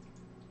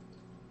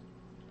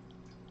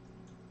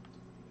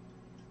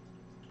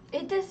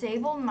 It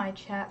disabled my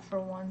chat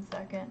for 1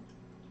 second.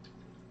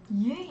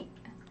 Yeet!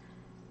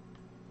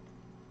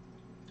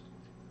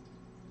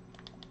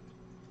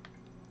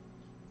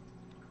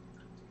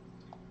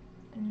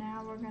 And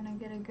now we're gonna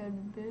get a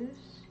good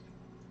boost.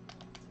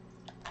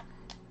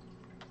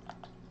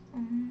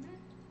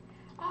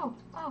 Oh,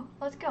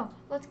 let's go,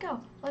 let's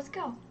go, let's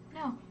go.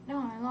 No,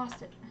 I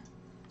lost it.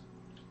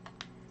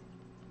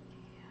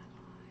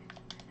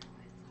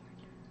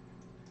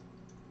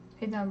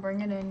 He's gonna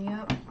bring it in,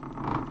 yep.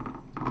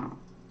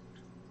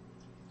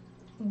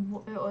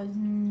 It was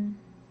an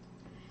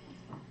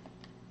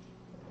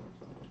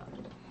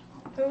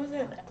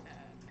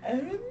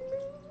enemy?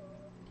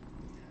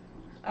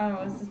 Oh,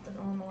 it was just a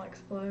normal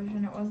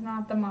explosion. It was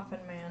not the Muffin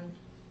Man.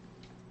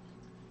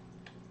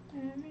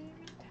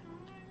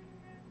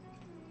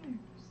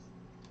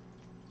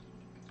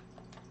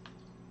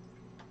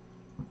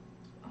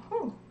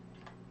 Oh.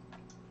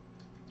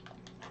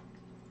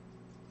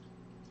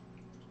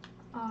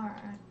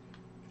 Alright.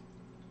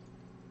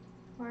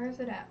 Where is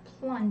it at?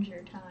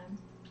 Plunger time.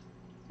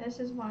 This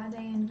is why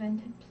they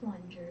invented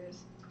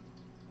plungers.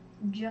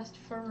 Just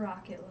for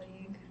Rocket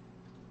League.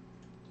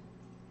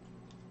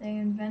 They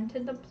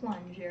invented the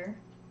plunger.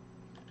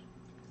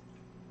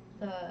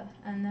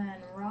 And then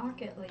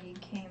Rocket League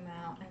came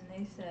out and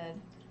they said,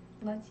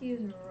 let's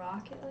use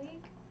Rocket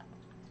League.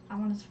 I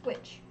want to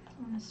switch. I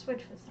want to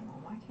switch with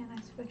someone. Why can't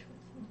I switch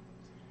with them?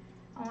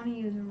 I want to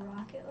use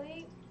Rocket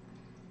League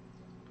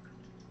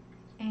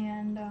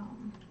and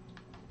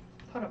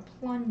put a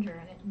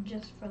plunger in it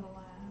just for the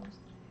labs.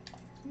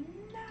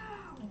 No!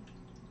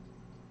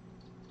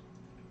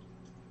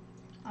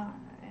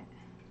 Alright.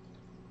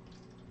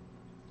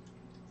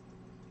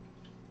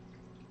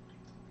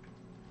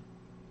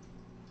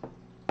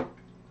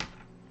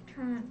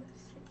 Trying to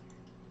see.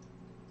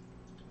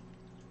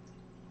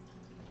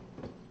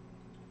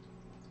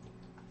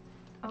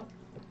 Oh.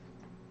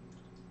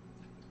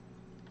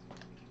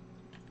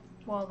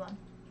 Well done.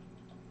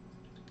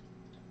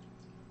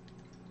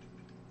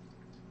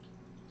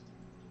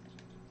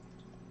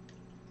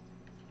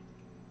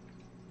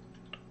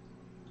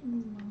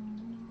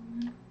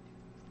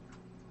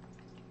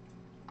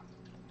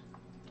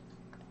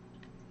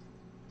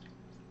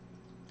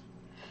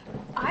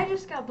 I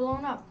just got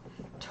blown up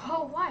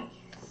twice.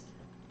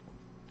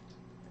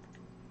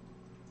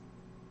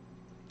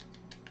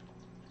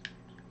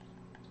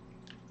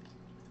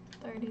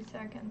 "30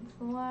 seconds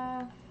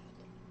left."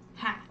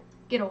 Ha!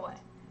 Get away.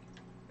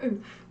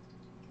 Oof.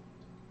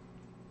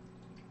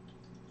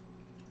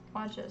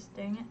 Watch this,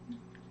 dang it.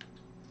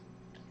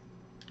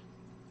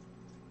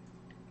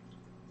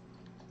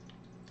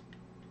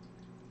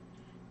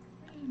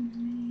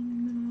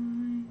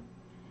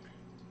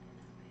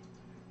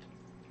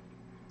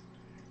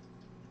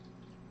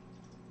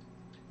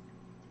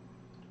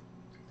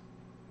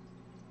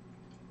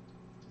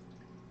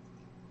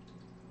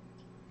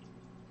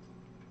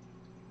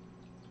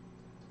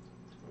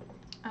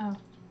 Oh.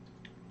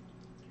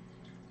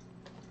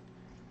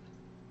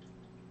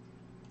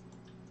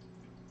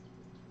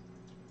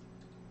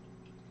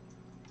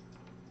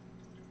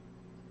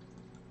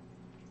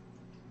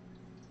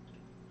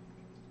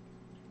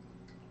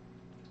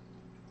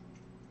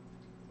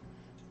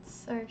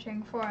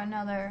 Searching for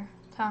another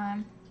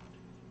time.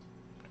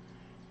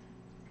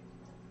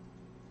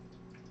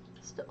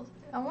 Still,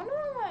 I wonder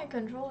why my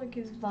controller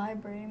keeps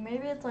vibrating.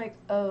 Maybe it's like,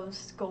 oh,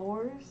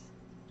 scores?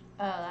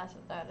 Oh, that's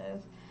what that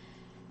is.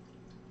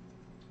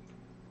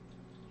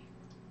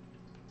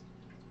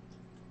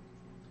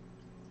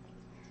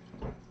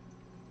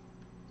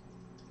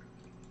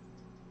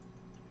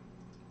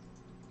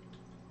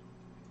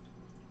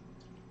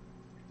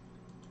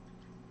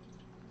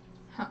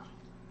 Huh.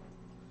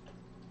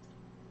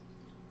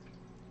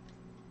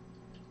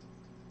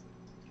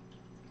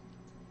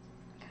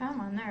 Come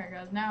on, there it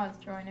goes. Now it's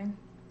joining.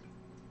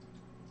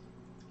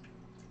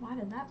 Why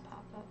did that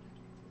pop up?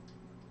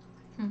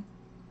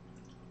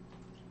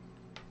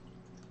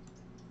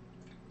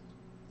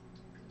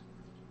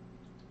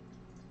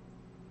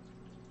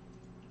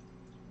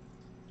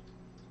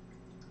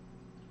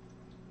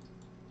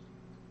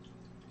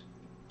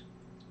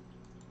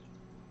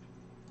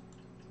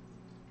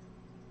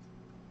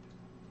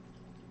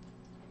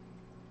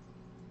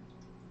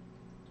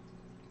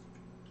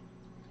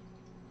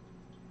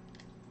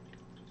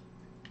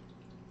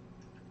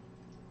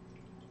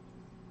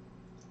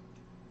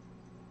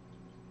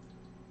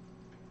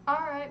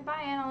 Alright,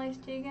 bye Annalise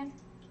Tegan.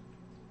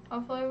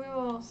 Hopefully we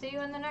will see you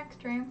in the next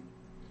stream.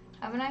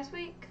 Have a nice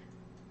week.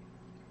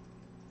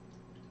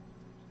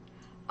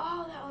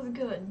 Oh, that was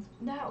good.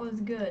 That was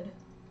good.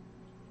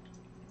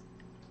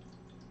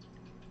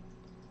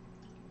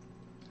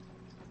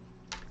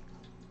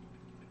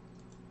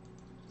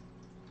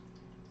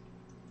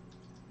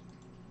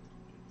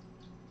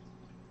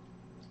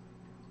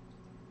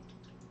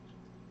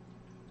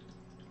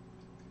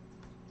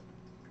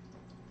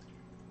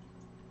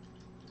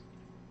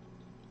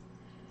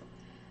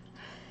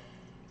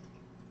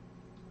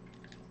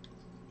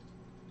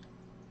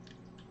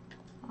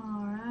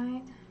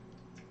 Alright.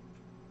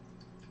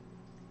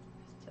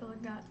 Still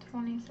got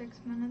 26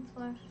 minutes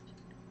left.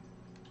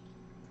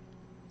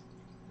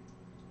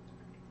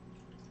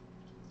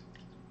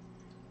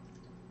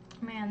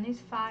 Man, these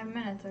 5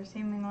 minutes are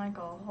seeming like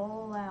a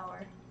whole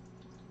hour.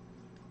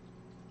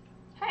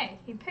 Hey,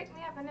 he picked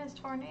me up in his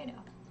tornado.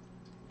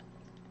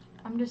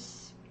 I'm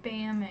just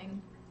spamming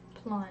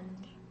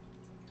plunge.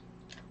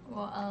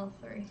 Well,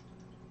 L3.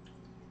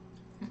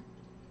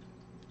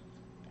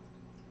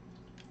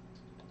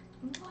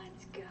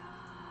 Let's go!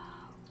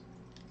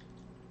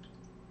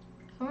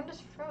 Someone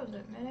just froze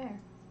it midair.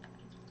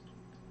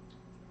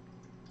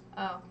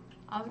 Oh,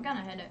 I was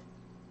gonna hit it.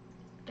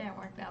 Didn't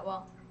work that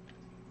well.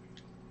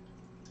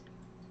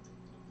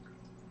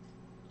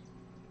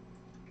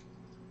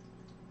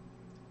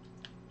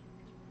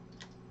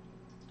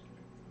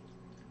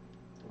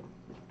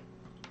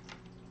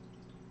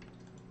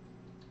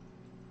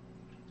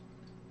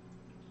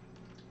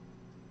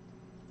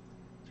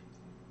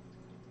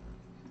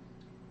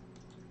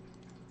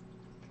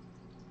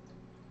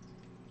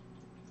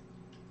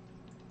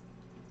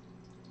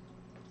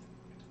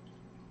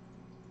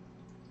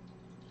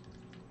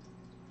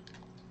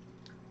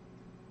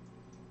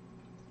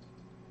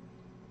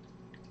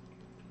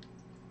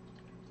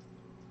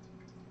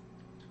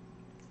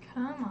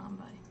 Come on,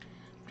 buddy.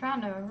 I'm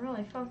trying to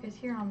really focus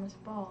here on this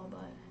ball,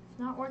 but it's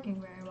not working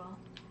very well.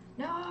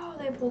 No,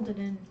 they pulled it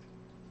in.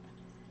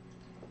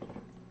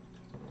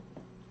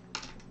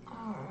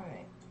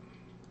 Alright.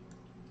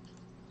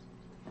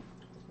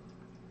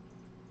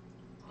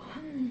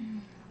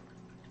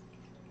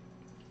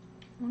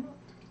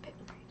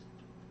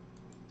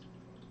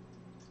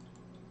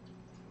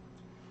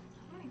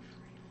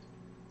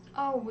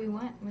 Oh, we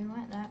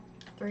went that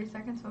 3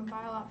 seconds went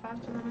by a lot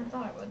faster than I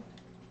thought it would.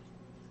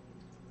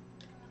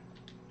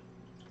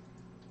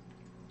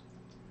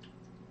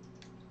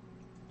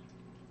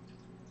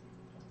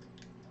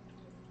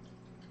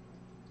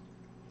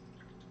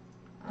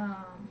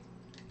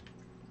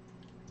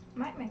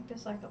 Might make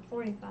this like a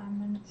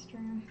 45-minute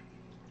stream.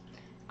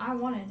 I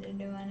wanted to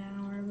do an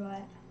hour,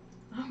 but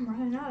I'm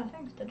running out of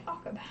things to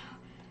talk about.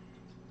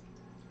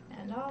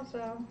 And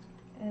also,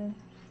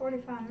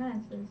 45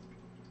 minutes is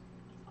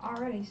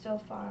already still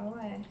far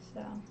away,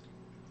 so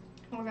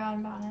we've got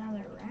about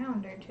another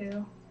round or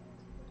two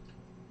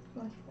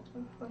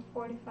with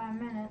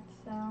 45 minutes,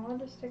 so we'll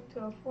just stick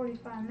to a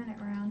 45-minute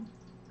round.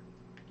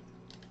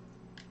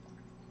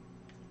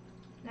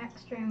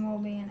 Next stream will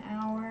be an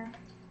hour.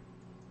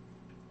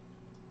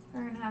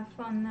 We're gonna have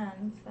fun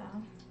then, so.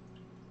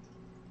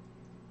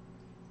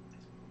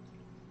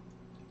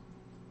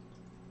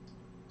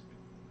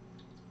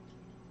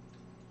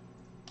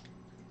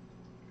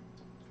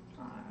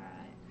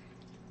 Alright.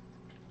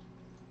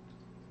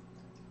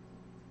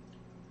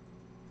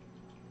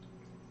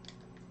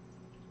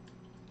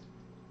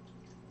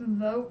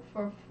 Vote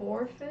for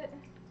forfeit?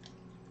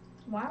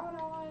 Why would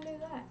I want to do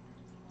that?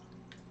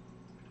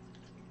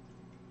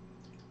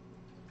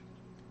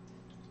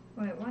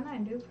 Wait, when I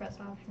do press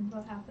options,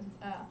 what happens?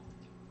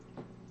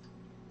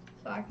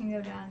 So I can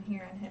go down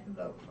here and hit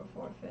vote for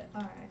forfeit.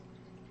 Alright.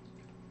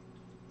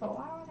 But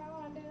why would I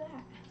want to do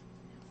that?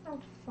 It's no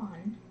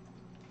fun.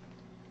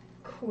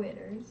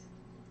 Quitters.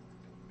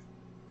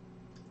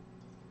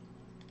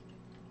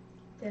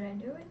 Did I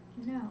do it?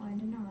 No, I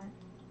did not.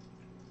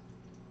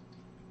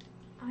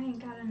 I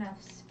ain't got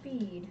enough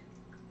speed.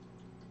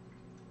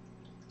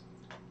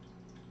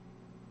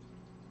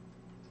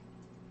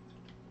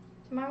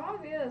 So my one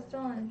viewer is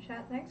still in the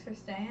chat. Thanks for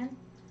staying.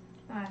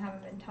 I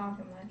haven't been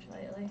talking much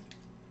lately.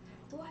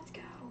 Let's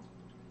go.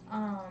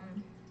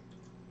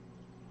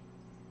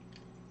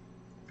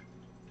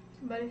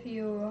 But if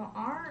you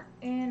aren't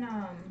in,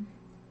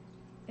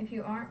 if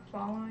you aren't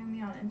following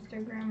me on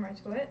Instagram or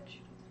Twitch,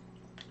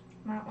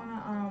 might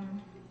wanna,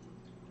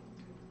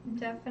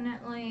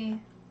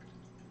 definitely,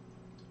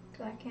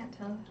 cause I can't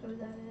tell who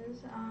that is,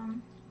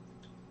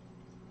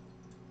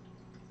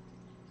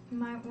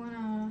 might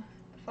wanna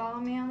follow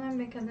me on them,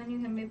 because then you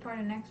can be part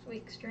of next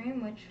week's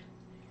stream, which,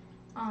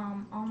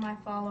 all my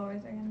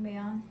followers are gonna be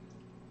on.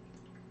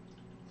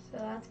 So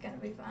that's gonna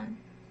be fun.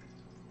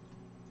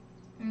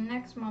 And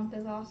next month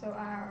is also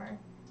our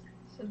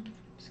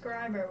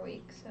subscriber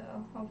week, so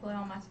hopefully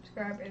all my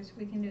subscribers,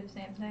 we can do the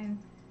same thing.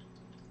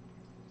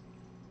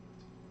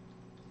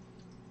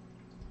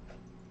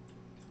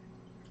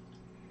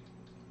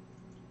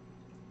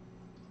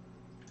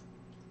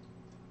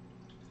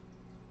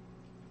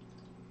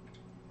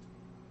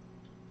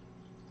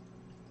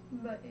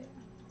 But yeah.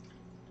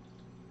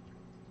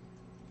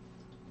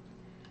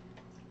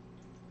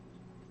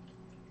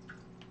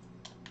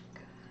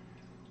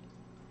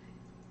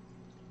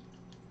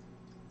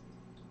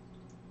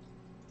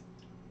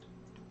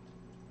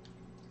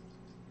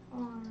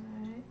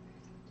 Alright.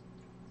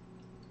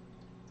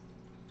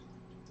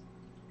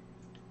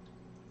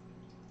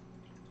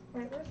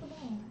 Wait, where's the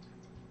ball?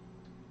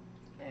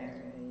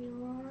 There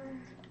you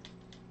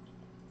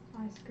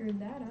are. I screwed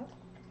that up.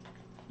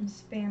 I'm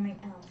spamming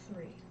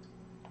L3.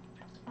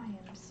 I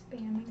am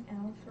spamming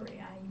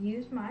L3. I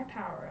used my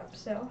power up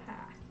so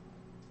high.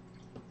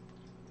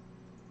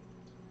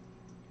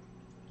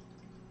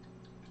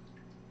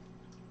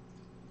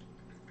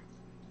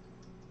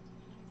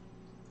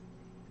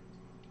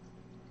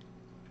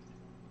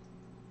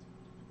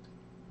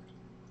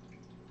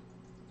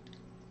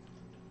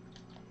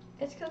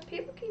 It's because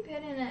people keep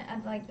hitting it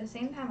at like the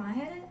same time I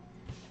hit it,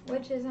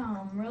 which is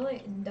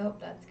really dope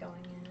that's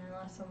going in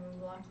unless someone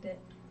blocked it.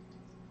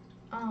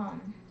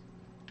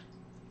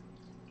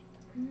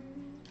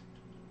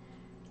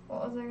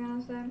 What was I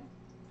gonna say?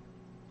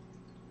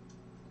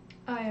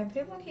 Oh yeah,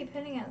 people keep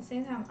hitting it at the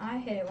same time I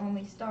hit it when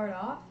we start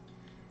off,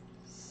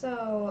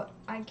 so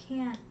I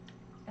can't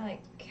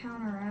like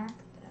counteract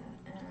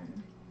that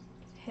and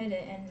hit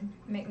it and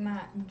make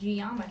my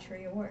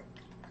geometry work.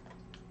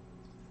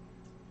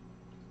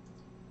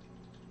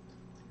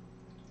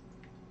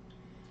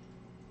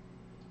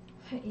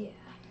 Yeah,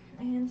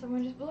 and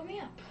someone just blew me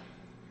up.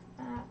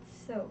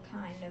 That's so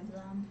kind of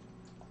them.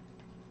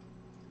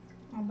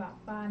 About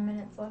 5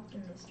 minutes left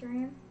in the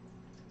stream.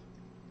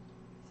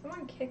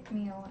 Someone kicked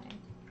me away.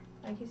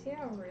 Like, you see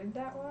how rude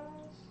that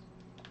was?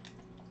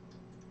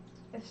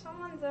 If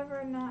someone's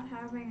ever not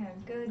having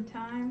a good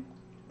time,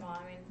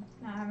 well, I mean,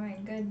 not having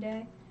a good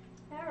day,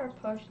 never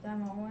push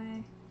them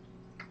away.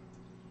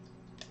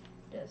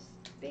 Just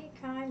be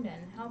kind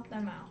and help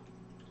them out.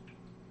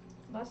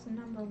 Lesson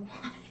number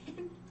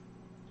 1.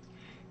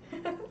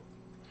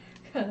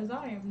 Because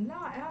I am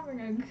not having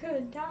a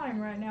good time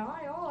right now.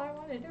 All I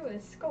want to do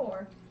is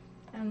score.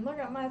 And look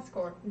at my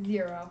score.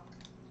 0.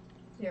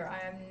 0. I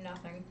have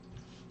nothing.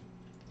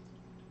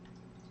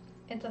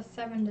 It's a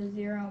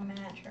 7-0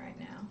 match right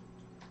now.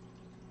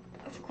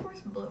 Of course,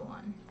 blue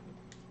won.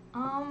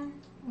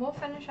 We'll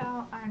finish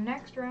out our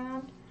next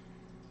round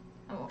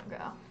and we'll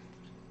go.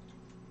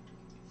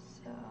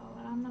 So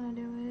what I'm gonna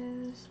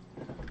do is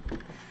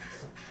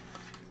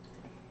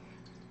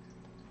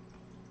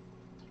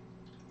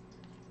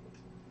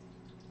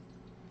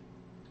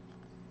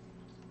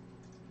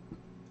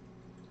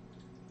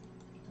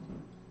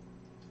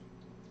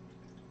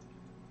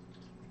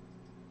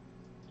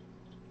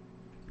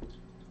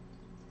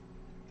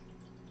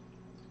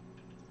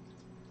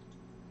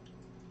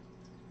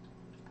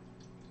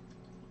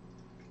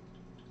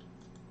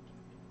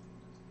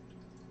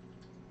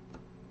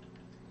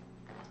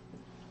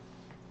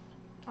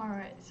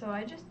alright, so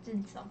I just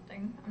did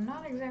something. I'm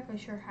not exactly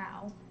sure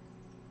how.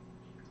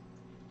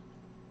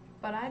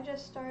 But I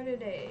just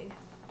started a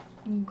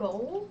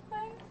goal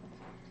thing.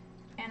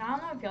 And I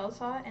don't know if y'all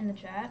saw it in the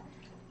chat,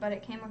 but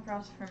it came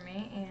across for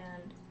me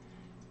and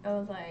it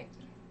was like,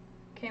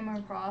 came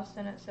across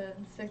and it said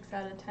 6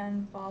 out of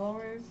 10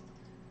 followers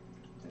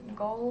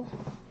goal.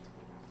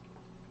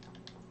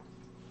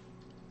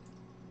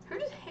 Who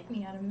just hit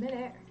me out of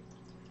midair?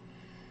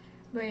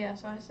 But yeah,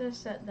 so I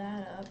just set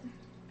that up.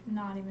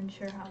 Not even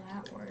sure how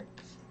that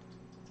works.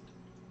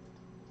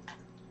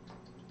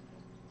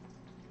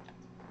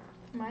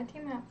 My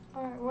team had,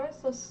 alright, where's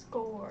the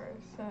score?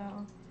 So,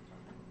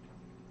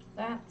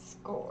 that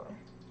score.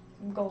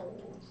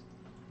 Goals.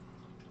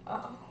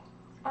 Oh,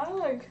 I had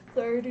like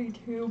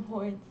 32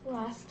 points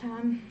last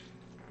time.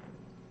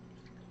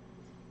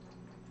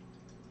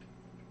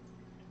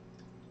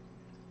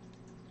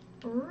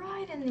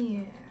 Right in the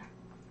air.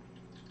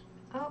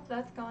 Oh,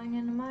 that's going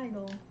into my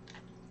goal.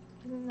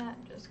 Isn't that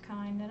just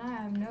kind? And I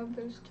have no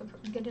boost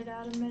to get it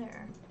out of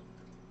midair.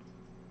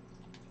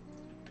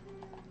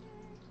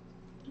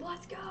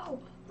 Let's go!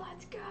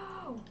 Let's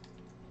go!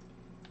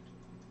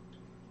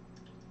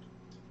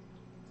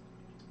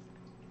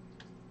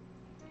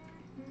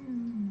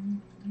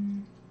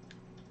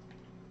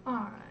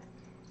 Alright.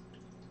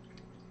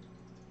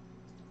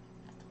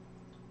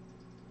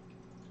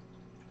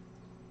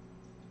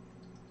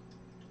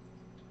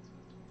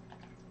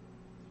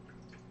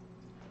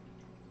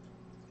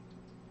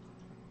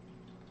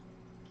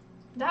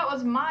 That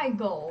was my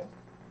goal.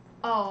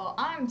 Oh,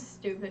 I'm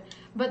stupid.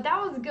 But that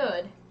was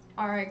good.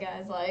 Alright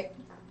guys, like,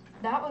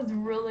 that was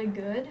really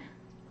good.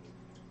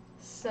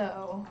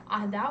 So,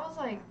 that was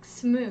like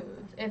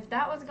smooth. If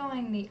that was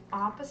going the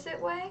opposite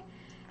way,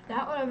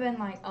 that would have been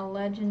like a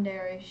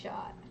legendary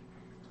shot.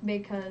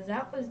 Because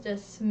that was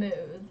just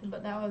smooth,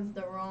 but that was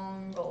the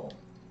wrong goal.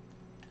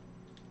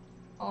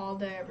 All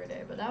day, every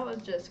day. But that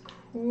was just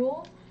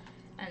cool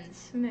and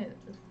smooth.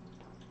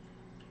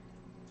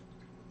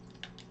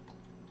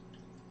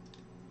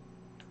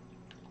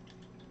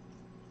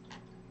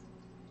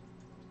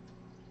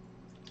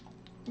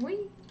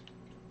 Wee.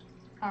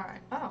 Alright.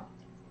 Oh.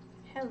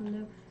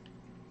 Hello.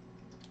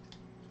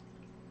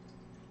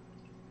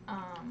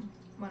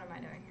 what am I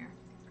doing here?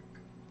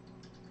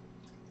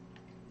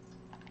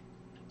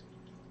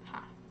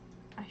 Ha,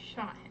 I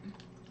shot him.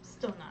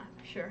 Still not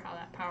sure how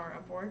that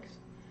power-up works,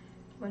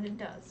 but it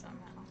does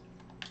somehow.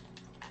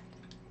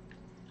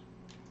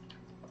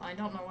 Well, I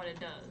don't know what it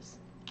does.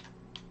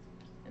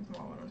 It's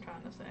more what I'm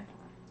trying to say.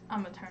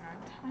 I'm gonna turn our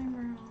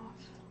timer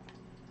off.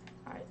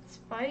 Alright,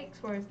 Spikes,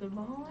 where's the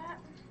ball at?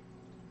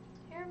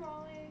 Here,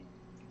 Molly.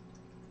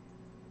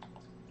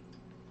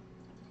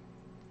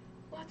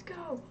 Let's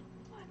go!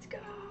 Let's go!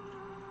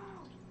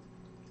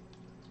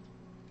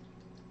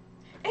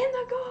 In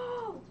the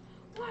goal!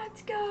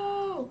 Let's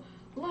go!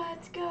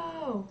 Let's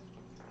go!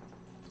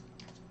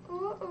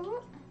 Ooh,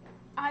 ooh.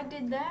 I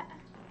did that.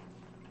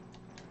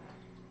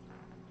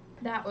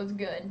 That was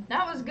good.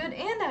 That was good,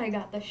 and I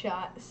got the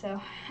shot,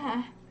 so.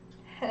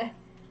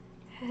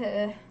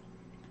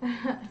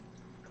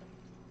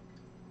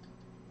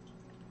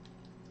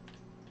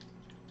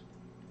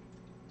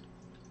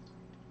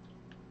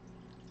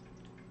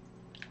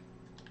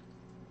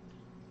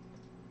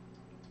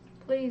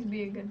 Please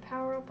be a good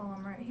power-up while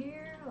I'm right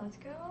here. Let's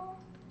go.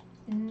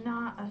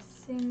 Not a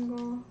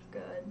single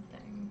good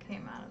thing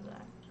came out of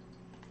that.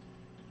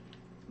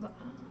 But,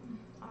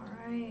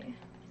 alright.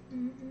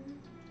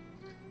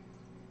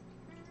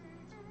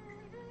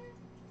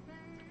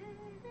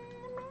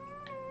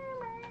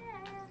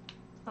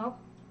 Oh,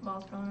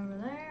 ball's going over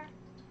there.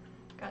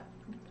 Got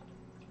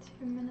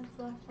 2 minutes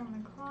left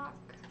on the clock.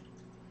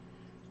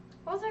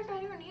 What was that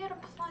guy doing? He had a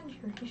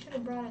plunger. He should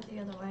have brought it the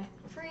other way.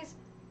 Freeze.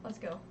 Let's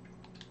go.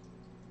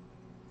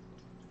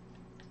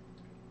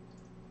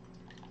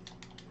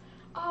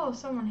 Oh,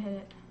 someone hit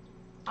it.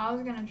 I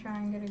was gonna try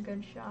and get a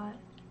good shot,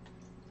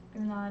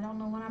 even though I don't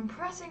know what I'm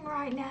pressing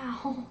right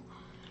now.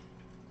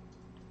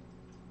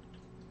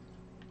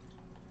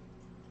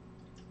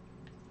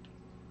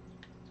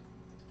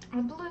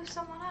 I blew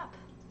someone up.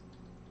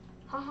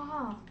 Ha ha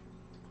ha.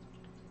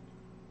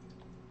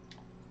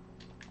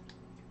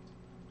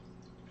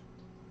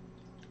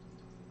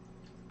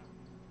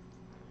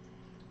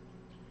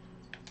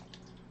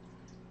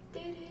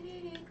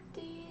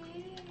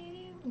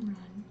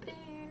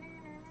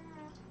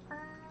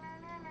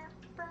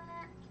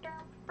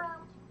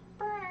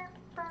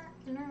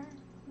 Run.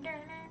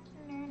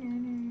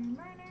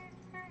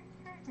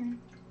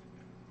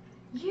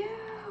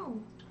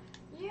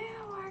 You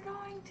are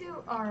going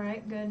to.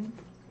 Alright, good.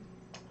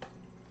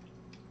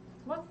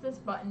 What's this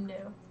button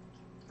do?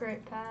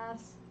 Great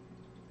pass.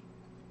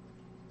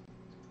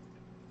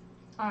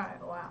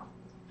 Alright, wow.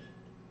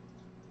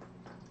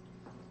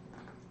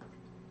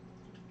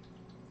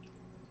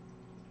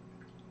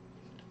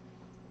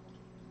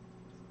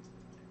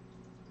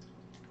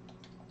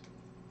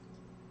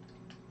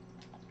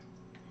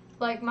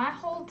 Like, my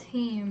whole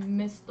team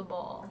missed the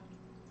ball.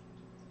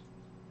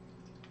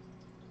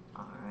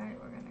 Alright,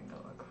 we're gonna go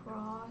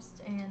across,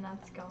 and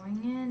that's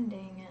going in.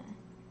 Dang it.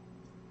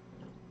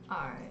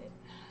 Alright.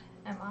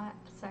 Am I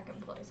second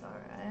place?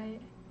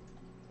 Alright.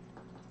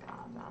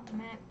 Got about a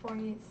minute,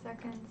 48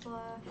 seconds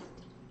left.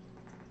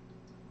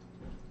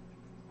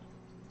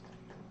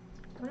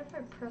 What if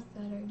I press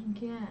that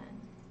again?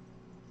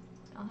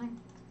 Nothing?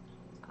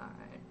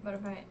 Alright. But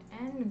if I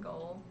end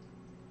goal.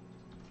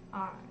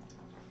 Alright.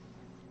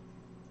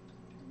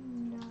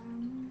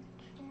 Don't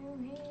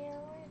you here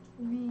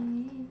with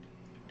me?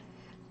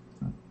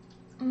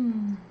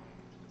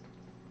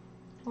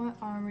 What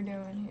are we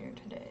doing here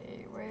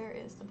today? Where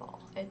is the ball?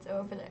 It's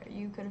over there.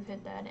 You could have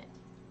hit that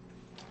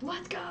in.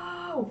 Let's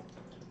go!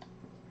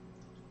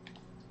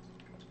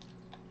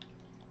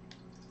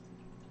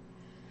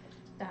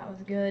 That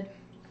was good.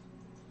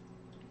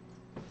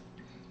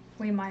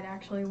 We might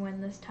actually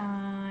win this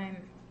time.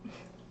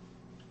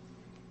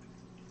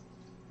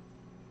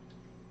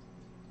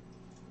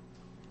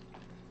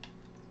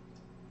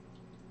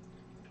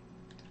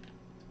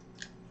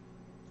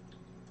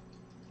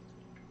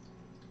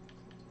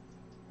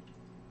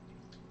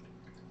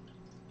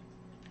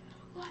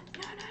 No.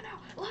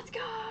 Let's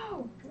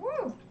go!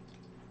 Woo!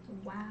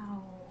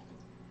 Wow.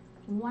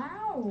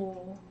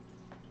 Wow.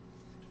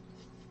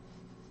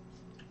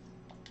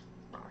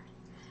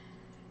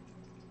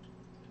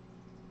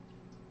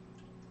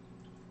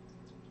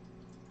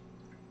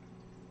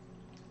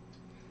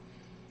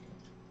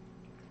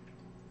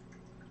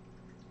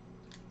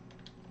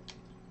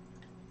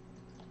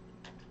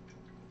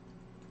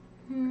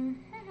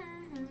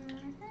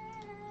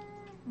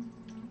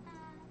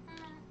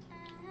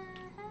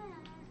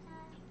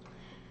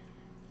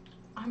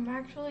 I'm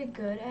actually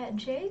good at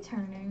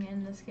J-turning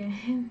in this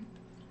game.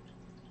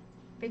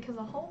 Because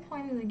the whole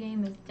point of the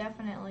game is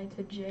definitely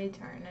to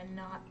J-turn and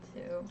not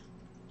to,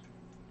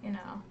 you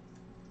know,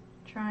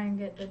 try and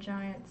get the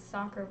giant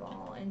soccer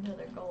ball into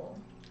the goal.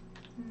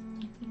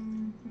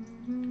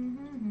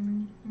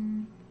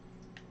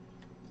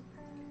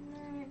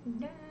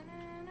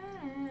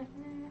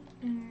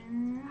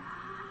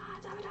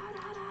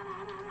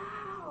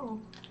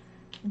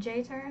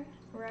 J-turn,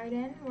 right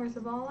in. Where's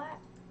the ball at?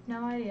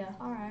 No idea.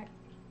 Alright.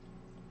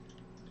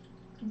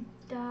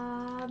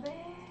 Dab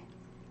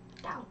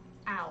it. Ow.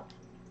 Ow.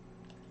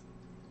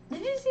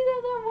 Did you see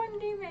that one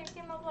teammate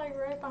came up like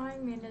right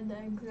behind me and did the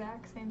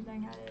exact same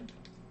thing I did?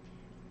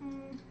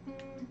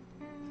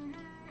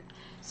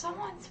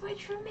 Someone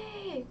switch for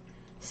me!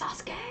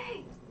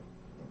 Sasuke!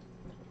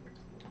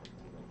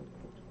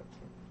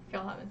 If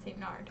y'all haven't seen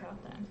Naruto,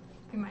 then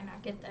you might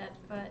not get that,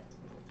 but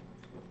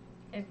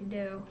if you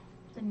do,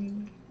 then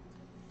you,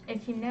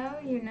 if you know,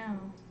 you know.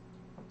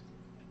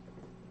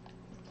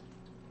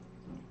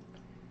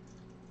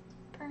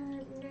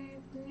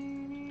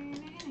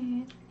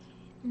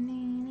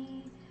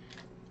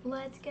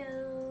 Let's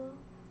go.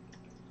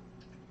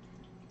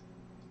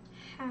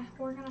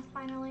 We're gonna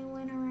finally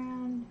win a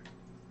round.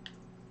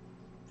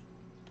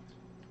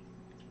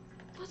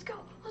 Let's go,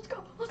 let's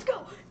go, let's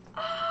go.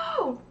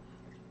 Oh!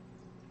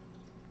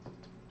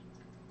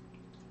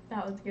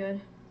 That was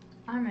good.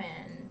 I'm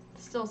in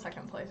still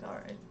second place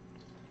already.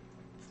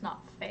 It's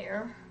not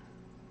fair.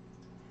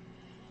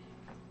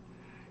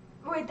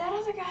 Wait, that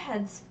other guy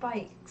had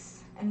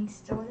spikes and he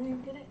still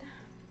didn't get it?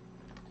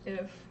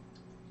 If.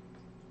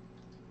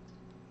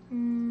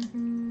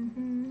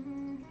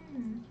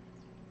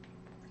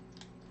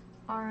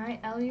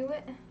 Alright,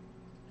 Eluit.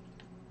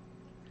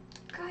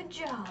 Good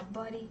job,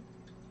 buddy.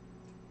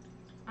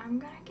 I'm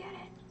gonna get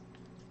it.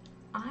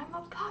 I'm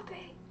a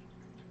puppy.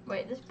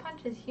 Wait, this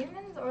punches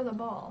humans or the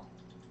ball?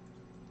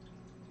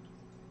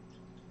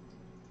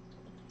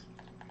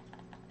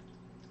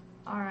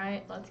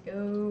 Alright, let's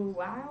go.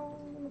 Wow.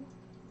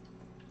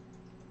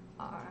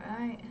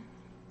 Alright.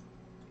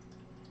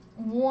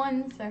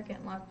 1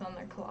 second left on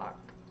the clock.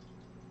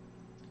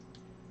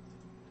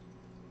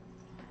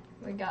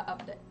 We got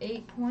up to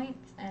 8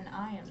 points, and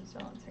I am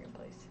still in second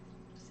place.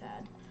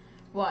 Sad.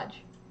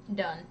 Watch.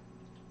 Done.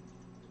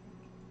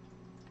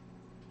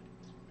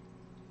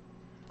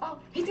 Oh,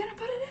 he's gonna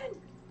put it in!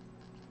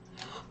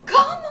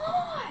 Come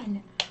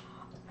on!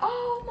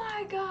 Oh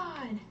my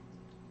god!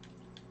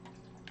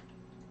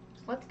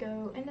 Let's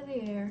go into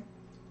the air.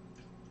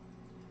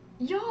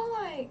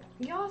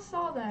 Y'all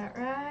saw that,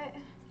 right?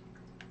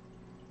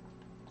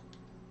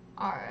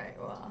 Alright,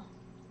 well,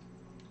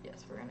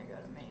 yes, we're gonna go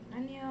to main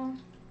menu.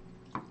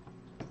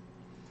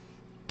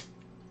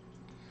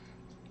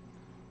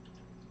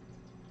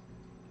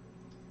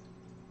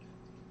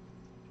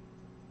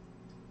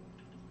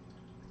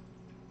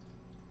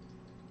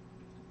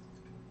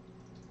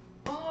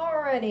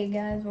 Alrighty,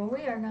 guys, well,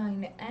 we are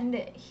going to end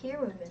it here.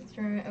 We've been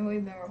streaming, and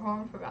we've been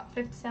recording for about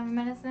 57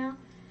 minutes now,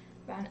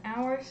 about an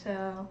hour,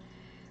 so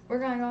we're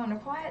going to go into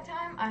quiet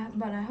time,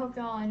 but I hope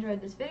y'all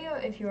enjoyed this video.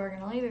 If you are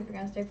going to leave, if you're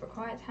going to stay for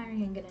quiet time,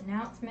 you can get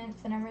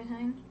announcements and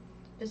everything,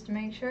 just to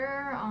make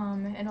sure.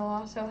 It'll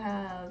also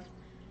have,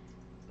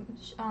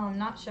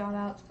 not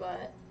shout-outs,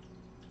 but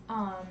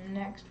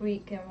next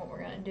week and what we're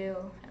going to do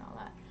and all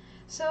that.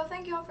 So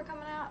thank you all for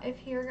coming out.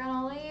 If you're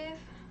going to leave,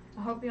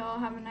 I hope you all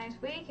have a nice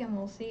week, and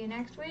we'll see you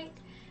next week.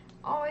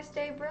 Always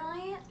stay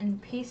brilliant, and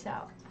peace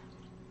out.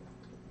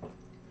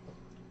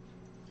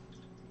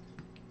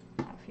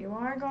 If you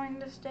are going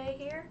to stay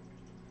here,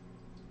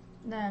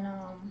 then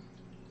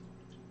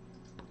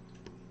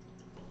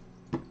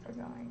we're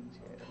going to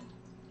close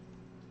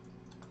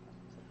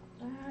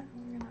that.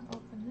 We're going to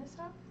open this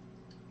up.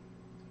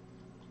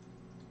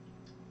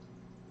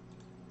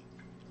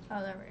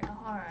 Oh, there we go.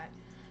 Alright.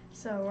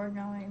 So we're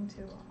going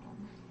to make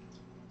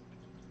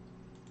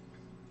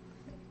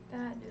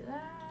that, do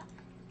that.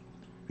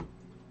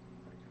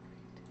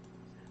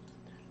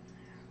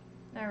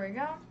 There we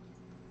go.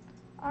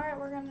 Alright,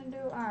 we're going to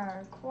do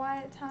our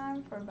quiet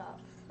time for about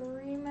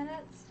 3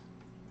 minutes.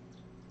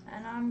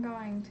 And I'm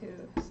going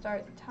to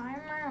start the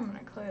timer. I'm going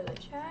to clear the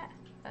chat.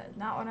 That's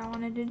not what I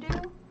wanted to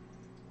do.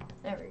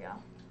 There we go.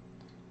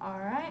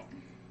 Alright.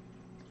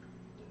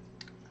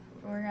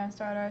 We're going to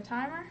start our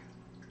timer.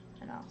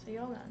 And I'll see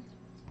y'all then.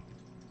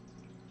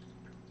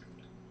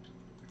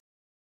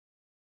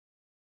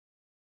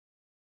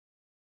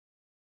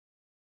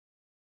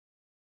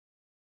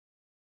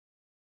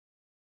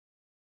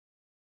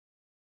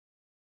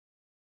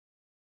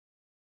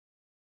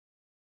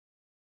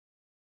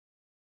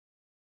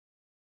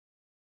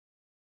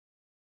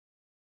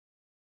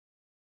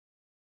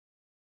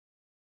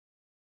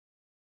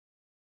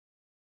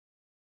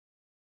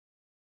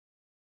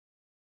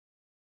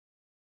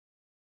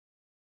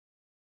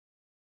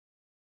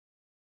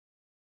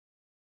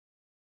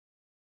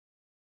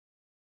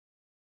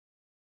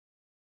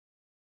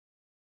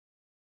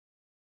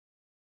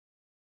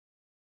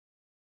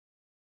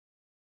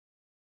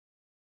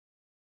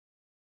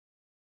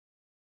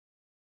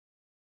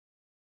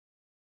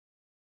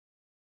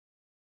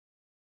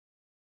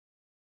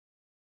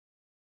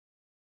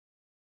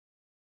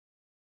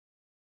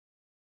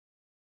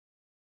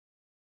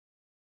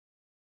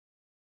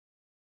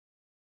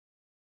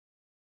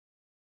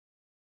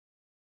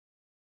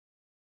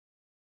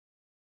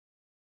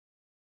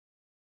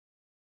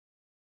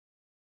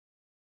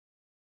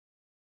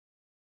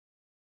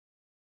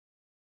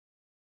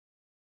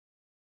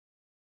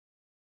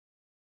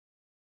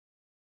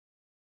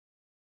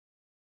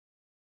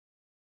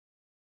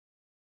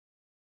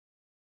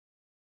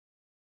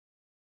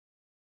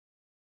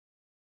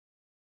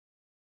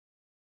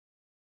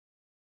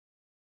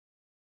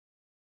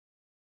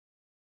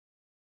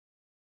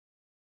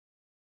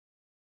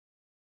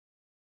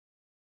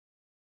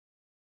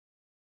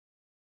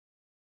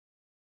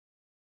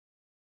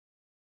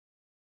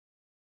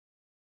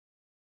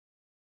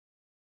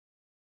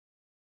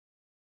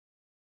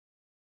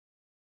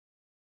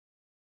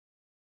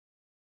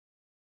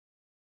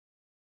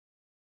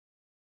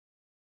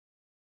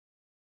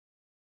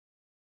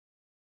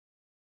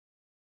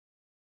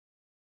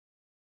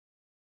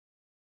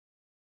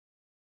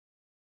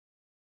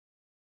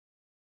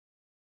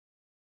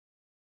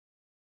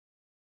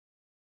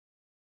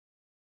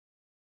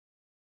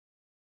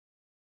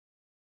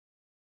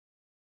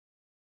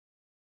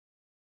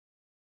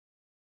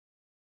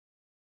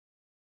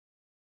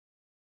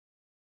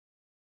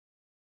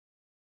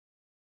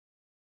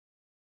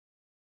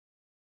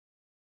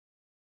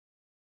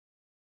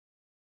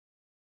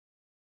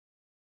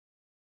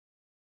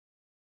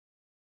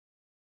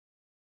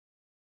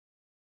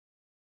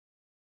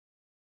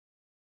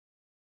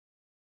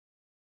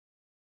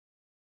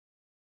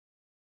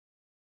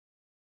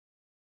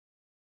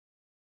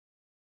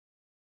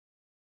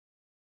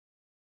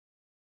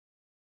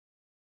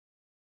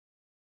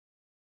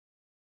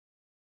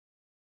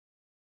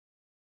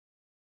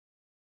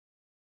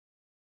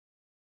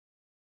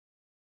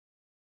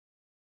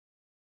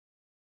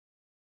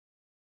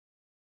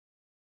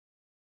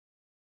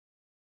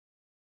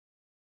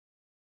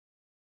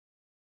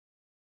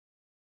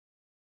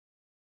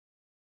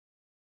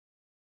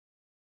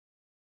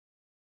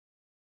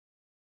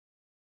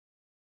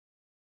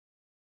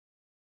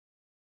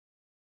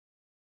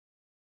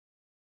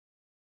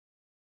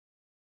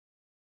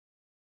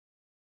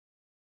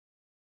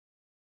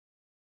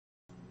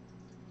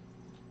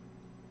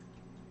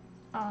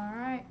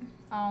 Alright.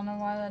 I don't know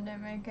why that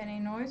didn't make any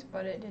noise,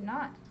 but it did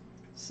not.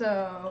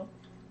 So,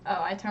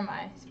 oh, I turned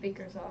my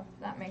speakers off.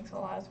 That makes a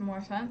lot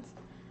more sense.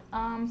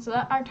 So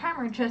that our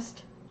timer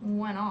just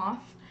went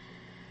off.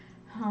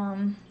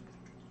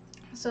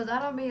 So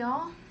that'll be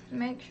all.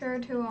 Make sure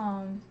to,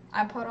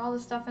 I put all the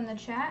stuff in the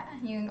chat.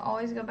 You can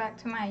always go back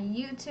to my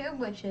YouTube,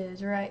 which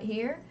is right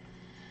here.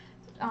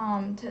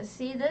 To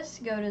see this,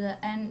 go to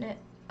the end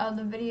of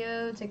the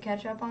video to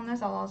catch up on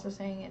this. I'll also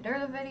say it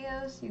during the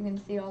videos. You can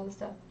see all the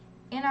stuff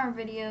in our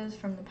videos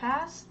from the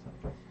past.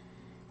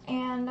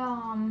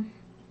 And,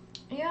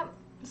 yep,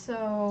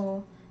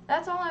 so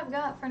that's all I've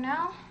got for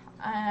now.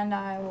 And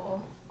I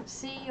will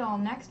see y'all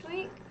next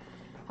week.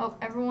 Hope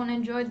everyone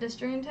enjoyed the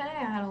stream today.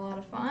 I had a lot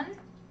of fun.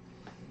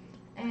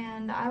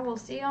 And I will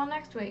see y'all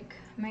next week.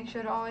 Make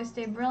sure to always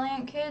stay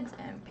brilliant, kids,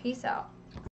 and peace out.